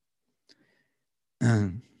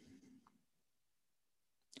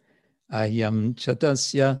 Ayam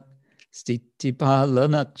chatasya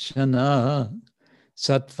stitipalanakshana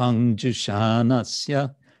satvang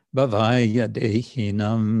jushanasya bhavaya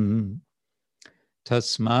dehinam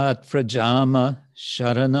tasmat prajama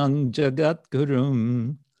sharanang jagat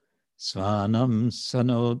gurum svanam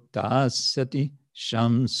sanodasyati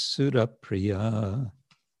shamsura priya.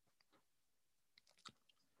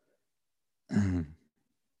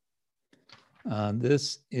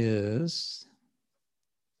 This is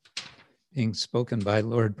being spoken by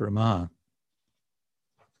Lord Brahma.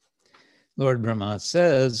 Lord Brahma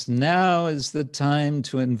says, now is the time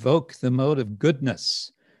to invoke the mode of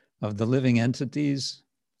goodness of the living entities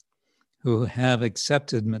who have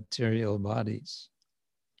accepted material bodies.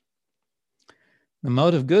 The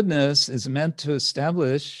mode of goodness is meant to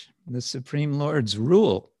establish the Supreme Lord's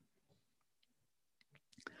rule,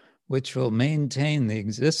 which will maintain the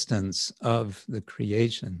existence of the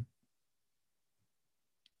creation.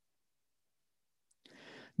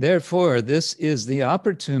 Therefore, this is the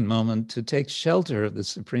opportune moment to take shelter of the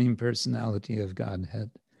Supreme Personality of Godhead,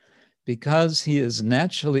 because he is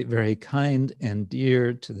naturally very kind and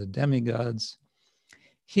dear to the demigods.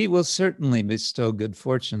 He will certainly bestow good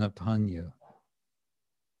fortune upon you.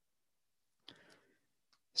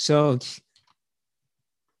 So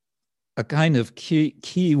a kind of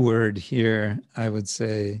key word here, I would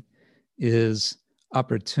say, is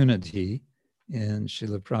opportunity in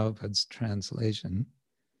Srila Prabhupada's translation.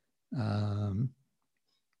 The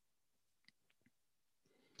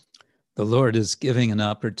Lord is giving an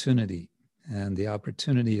opportunity, and the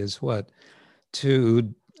opportunity is what?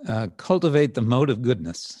 To cultivate the mode of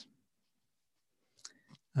goodness.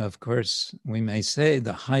 Of course, we may say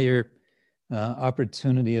the higher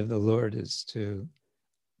opportunity of the Lord is to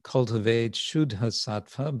cultivate Shuddha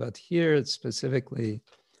Sattva, but here it's specifically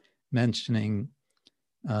mentioning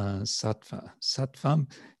Sattva. Sattvam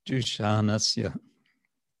Jushanasya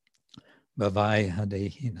Bhavai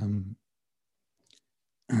Hadehinam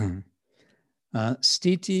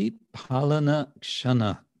Stiti Palana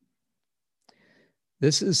Kshana.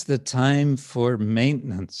 This is the time for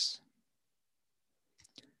maintenance.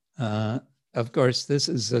 Of course, this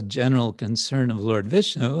is a general concern of Lord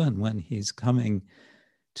Vishnu, and when he's coming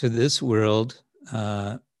to this world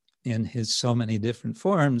in his so many different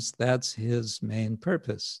forms, that's his main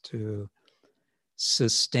purpose, to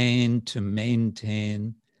sustain, to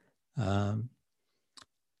maintain,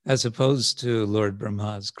 as opposed to Lord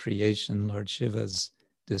Brahma's creation, Lord Shiva's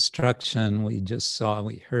destruction. We just saw,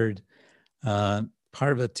 we heard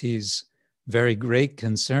Parvati's very great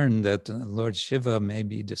concern that Lord Shiva may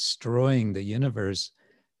be destroying the universe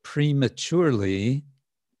prematurely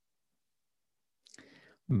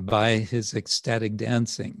by his ecstatic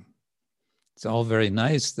dancing. It's all very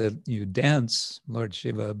nice that you dance, Lord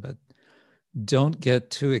Shiva, but don't get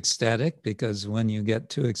too ecstatic, because when you get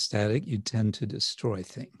too ecstatic, you tend to destroy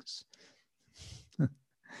things.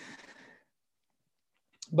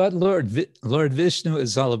 But Lord Vishnu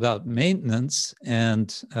is all about maintenance,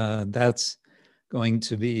 and that's going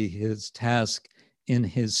to be his task in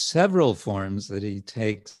his several forms that he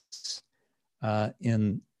takes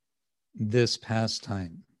in this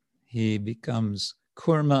pastime. He becomes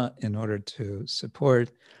Kurma in order to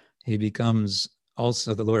support. He becomes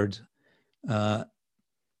also the Lord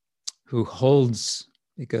who holds,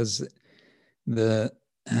 because the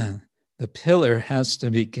pillar has to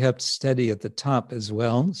be kept steady at the top as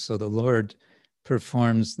well. So the Lord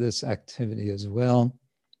performs this activity as well.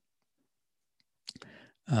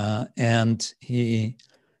 And he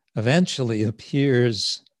eventually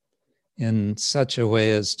appears in such a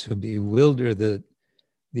way as to bewilder the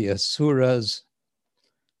asuras,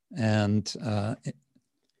 and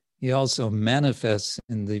he also manifests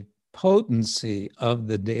in the potency of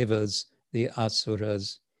the devas, the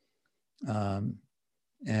asuras,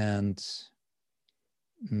 and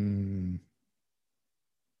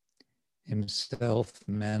himself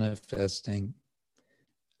manifesting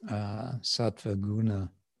sattva guna.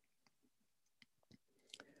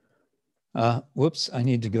 Whoops, I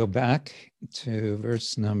need to go back to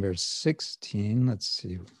verse number 16. Let's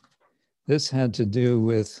see. This had to do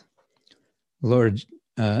with Lord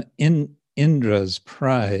Indra's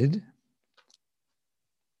pride.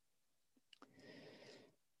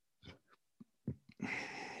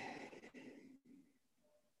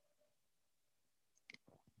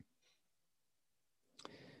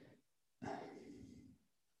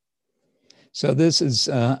 So this is,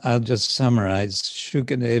 I'll just summarize.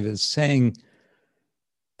 Shukadeva is saying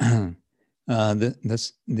the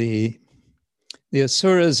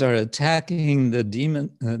asuras are attacking the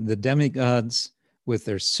demigods with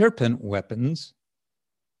their serpent weapons,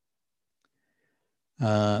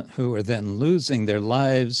 who are then losing their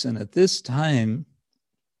lives. And at this time,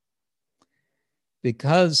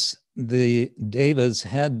 because the devas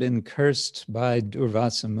had been cursed by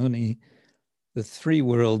Durvasa Muni, the three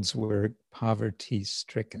worlds were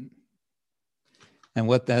poverty-stricken. And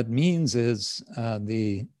what that means is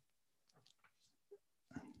the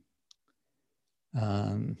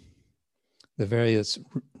various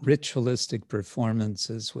ritualistic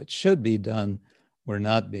performances which should be done were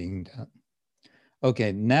not being done.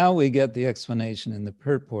 Okay, now we get the explanation in the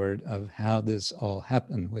purport of how this all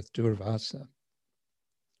happened with Durvasa.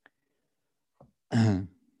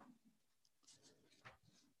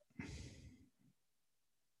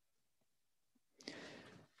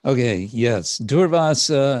 Okay, yes,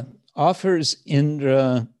 Durvasa offers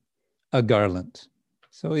Indra a garland.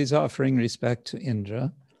 So he's offering respect to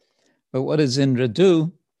Indra. But what does Indra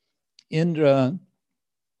do? Indra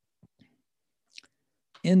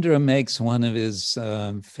makes one of his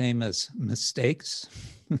famous mistakes.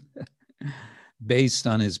 based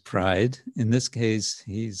on his pride. In this case,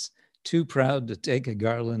 he's too proud to take a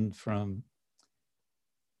garland from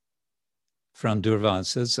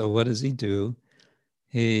Durvasa. So what does he do?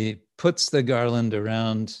 He puts the garland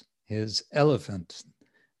around his elephant.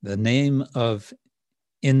 The name of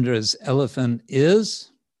Indra's elephant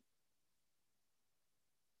is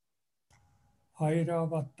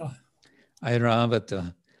Airavata.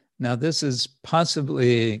 Airavata. Now, this is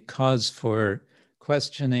possibly cause for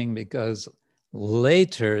questioning because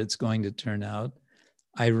later it's going to turn out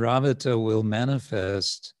Airavata will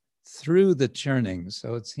manifest through the churning.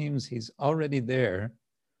 So it seems he's already there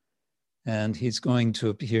and he's going to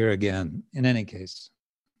appear again in any case.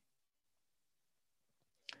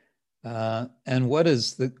 And what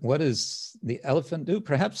does the elephant do?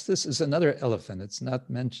 Perhaps this is another elephant. It's not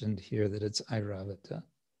mentioned here that it's Airavata.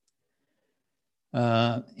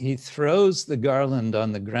 He throws the garland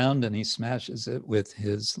on the ground and he smashes it with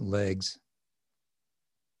his legs.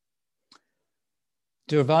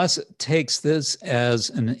 Durvasa takes this as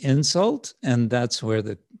an insult, and that's where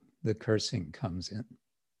the cursing comes in.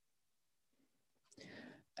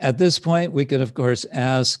 At this point, we could, of course,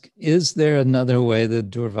 ask, is there another way that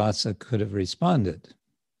Durvasa could have responded?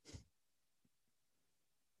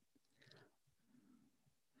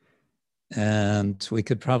 And we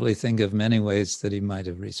could probably think of many ways that he might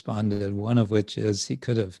have responded, one of which is he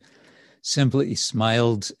could have simply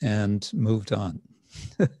smiled and moved on.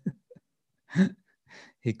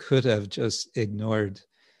 He could have just ignored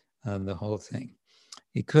the whole thing.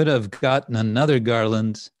 He could have gotten another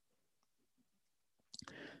garland.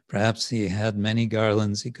 Perhaps he had many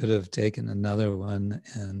garlands. He could have taken another one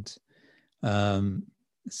and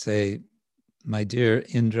say, my dear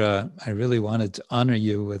Indra, I really wanted to honor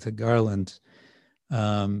you with a garland.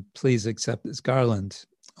 Please accept this garland.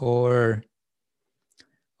 Or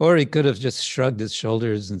he could have just shrugged his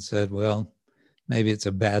shoulders and said, well, maybe it's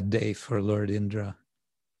a bad day for Lord Indra.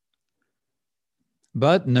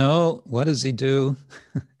 But no, what does he do?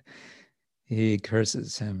 He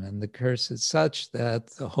curses him, and the curse is such that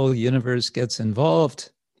the whole universe gets involved.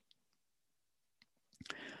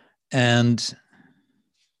 And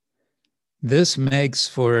this makes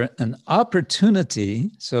for an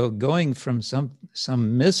opportunity. So going from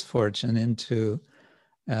some misfortune into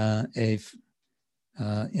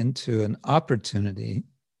into an opportunity.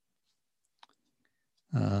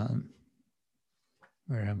 Where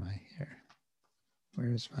am I here?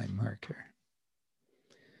 Where's my marker?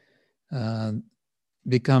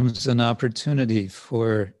 Becomes an opportunity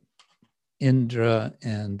for Indra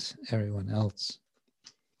and everyone else.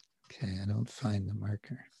 Okay, I don't find the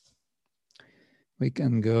marker. We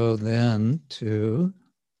can go then to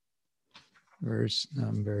verse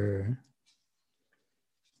number,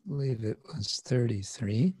 I believe it was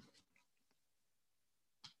 33.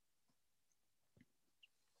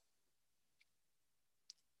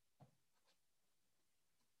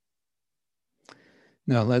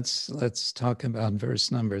 Now let's talk about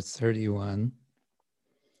verse number 31.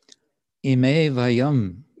 Ime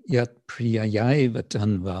vayam yat priyayai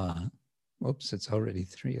vatanva. Whoops, it's already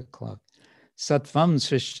 3 o'clock. Satvam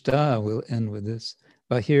srishta, will end with this.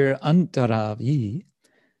 Bahir antaravi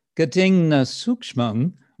gatingna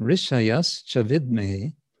sukshmam rishayas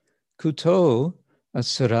chavidme kuto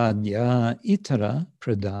asuradya itara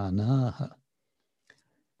pradanaha.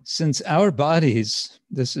 Since our bodies,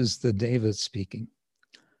 this is the Deva speaking,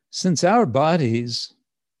 since our bodies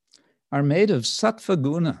are made of sattva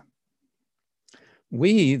guna,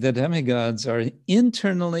 we, the demigods, are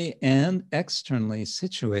internally and externally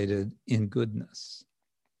situated in goodness.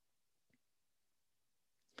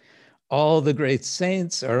 All the great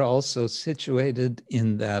saints are also situated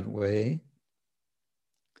in that way.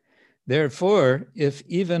 Therefore, if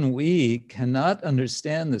even we cannot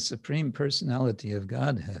understand the Supreme Personality of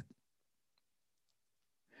Godhead,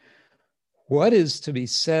 what is to be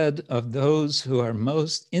said of those who are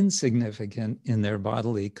most insignificant in their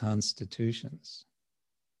bodily constitutions,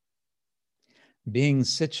 being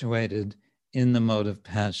situated in the mode of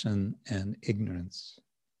passion and ignorance?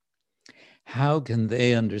 How can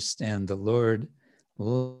they understand the Lord?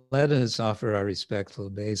 Let us offer our respectful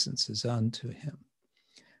obeisances unto him.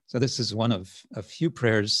 So this is one of a few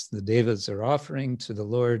prayers the Devas are offering to the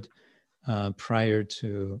Lord prior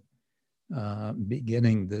to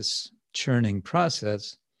beginning this churning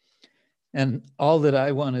process. And all that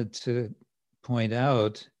I wanted to point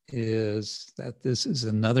out is that this is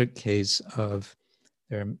another case of,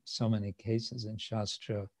 there are so many cases in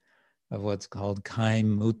Shastra of what's called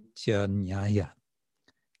Kaimutya Nyaya.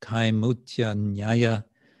 Kaimutya Nyaya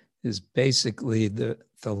is basically the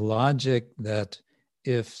logic that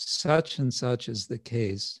if such and such is the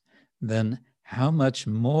case, then how much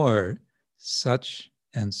more such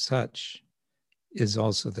and such is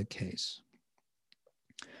also the case.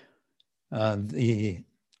 The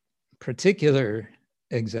particular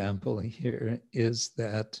example here is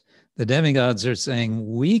that the demigods are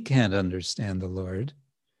saying, we can't understand the Lord,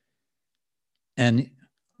 and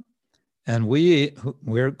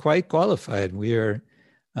we're quite qualified. We are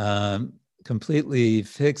completely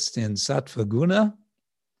fixed in sattva guna.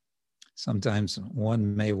 Sometimes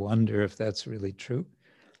one may wonder if that's really true.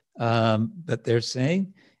 But they're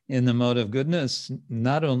saying in the mode of goodness,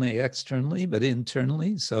 not only externally, but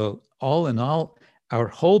internally. So all in all, our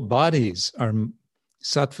whole bodies are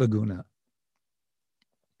sattva guna.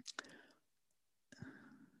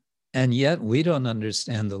 And yet we don't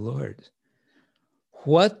understand the Lord.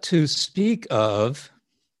 What to speak of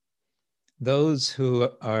those who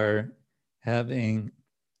are having,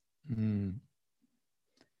 who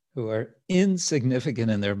are insignificant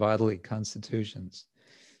in their bodily constitutions,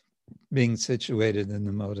 being situated in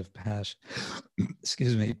the mode of passion,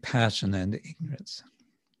 passion and ignorance.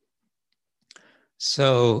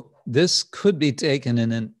 So this could be taken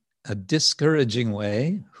in a discouraging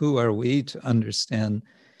way. Who are we to understand,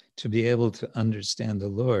 to be able to understand the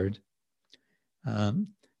Lord?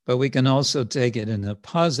 But we can also take it in a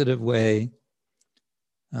positive way,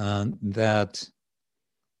 that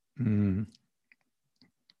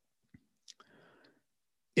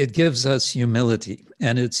it gives us humility,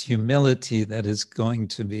 and it's humility that is going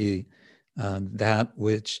to be that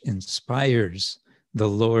which inspires the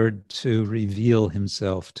Lord to reveal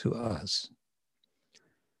himself to us.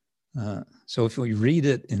 So if we read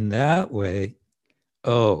it in that way,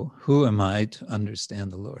 oh, who am I to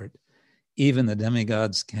understand the Lord? Even the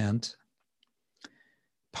demigods can't.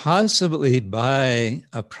 Possibly by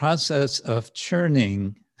a process of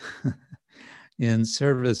churning in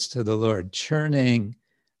service to the Lord, churning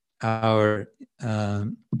our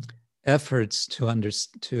efforts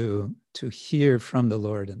to hear from the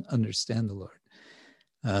Lord and understand the Lord,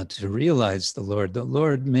 to realize the Lord. The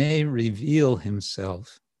Lord may reveal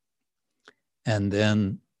himself, and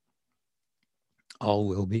then all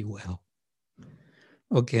will be well.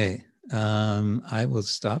 Okay, I will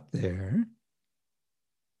stop there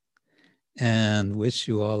and wish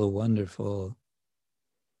you all a wonderful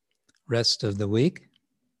rest of the week.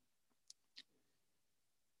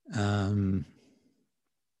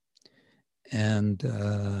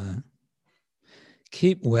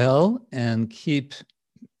 Keep well and keep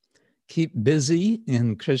busy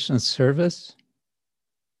in Krishna's service.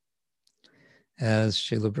 As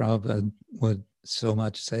Srila Prabhupada would so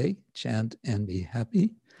much say, chant and be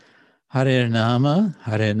happy. Hare Nama,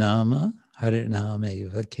 Hare Nama, Hare Nama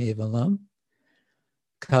eva kevalam.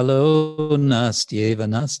 Kalo nastyeva,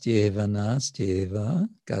 nastyeva, nastyeva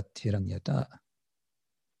gatiranyata.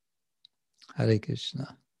 Hare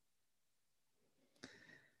Krishna.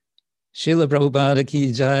 Srila Prabhupada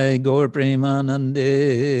ki jai, Gaur Premanande.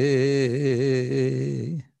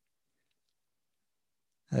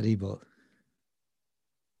 Haribol.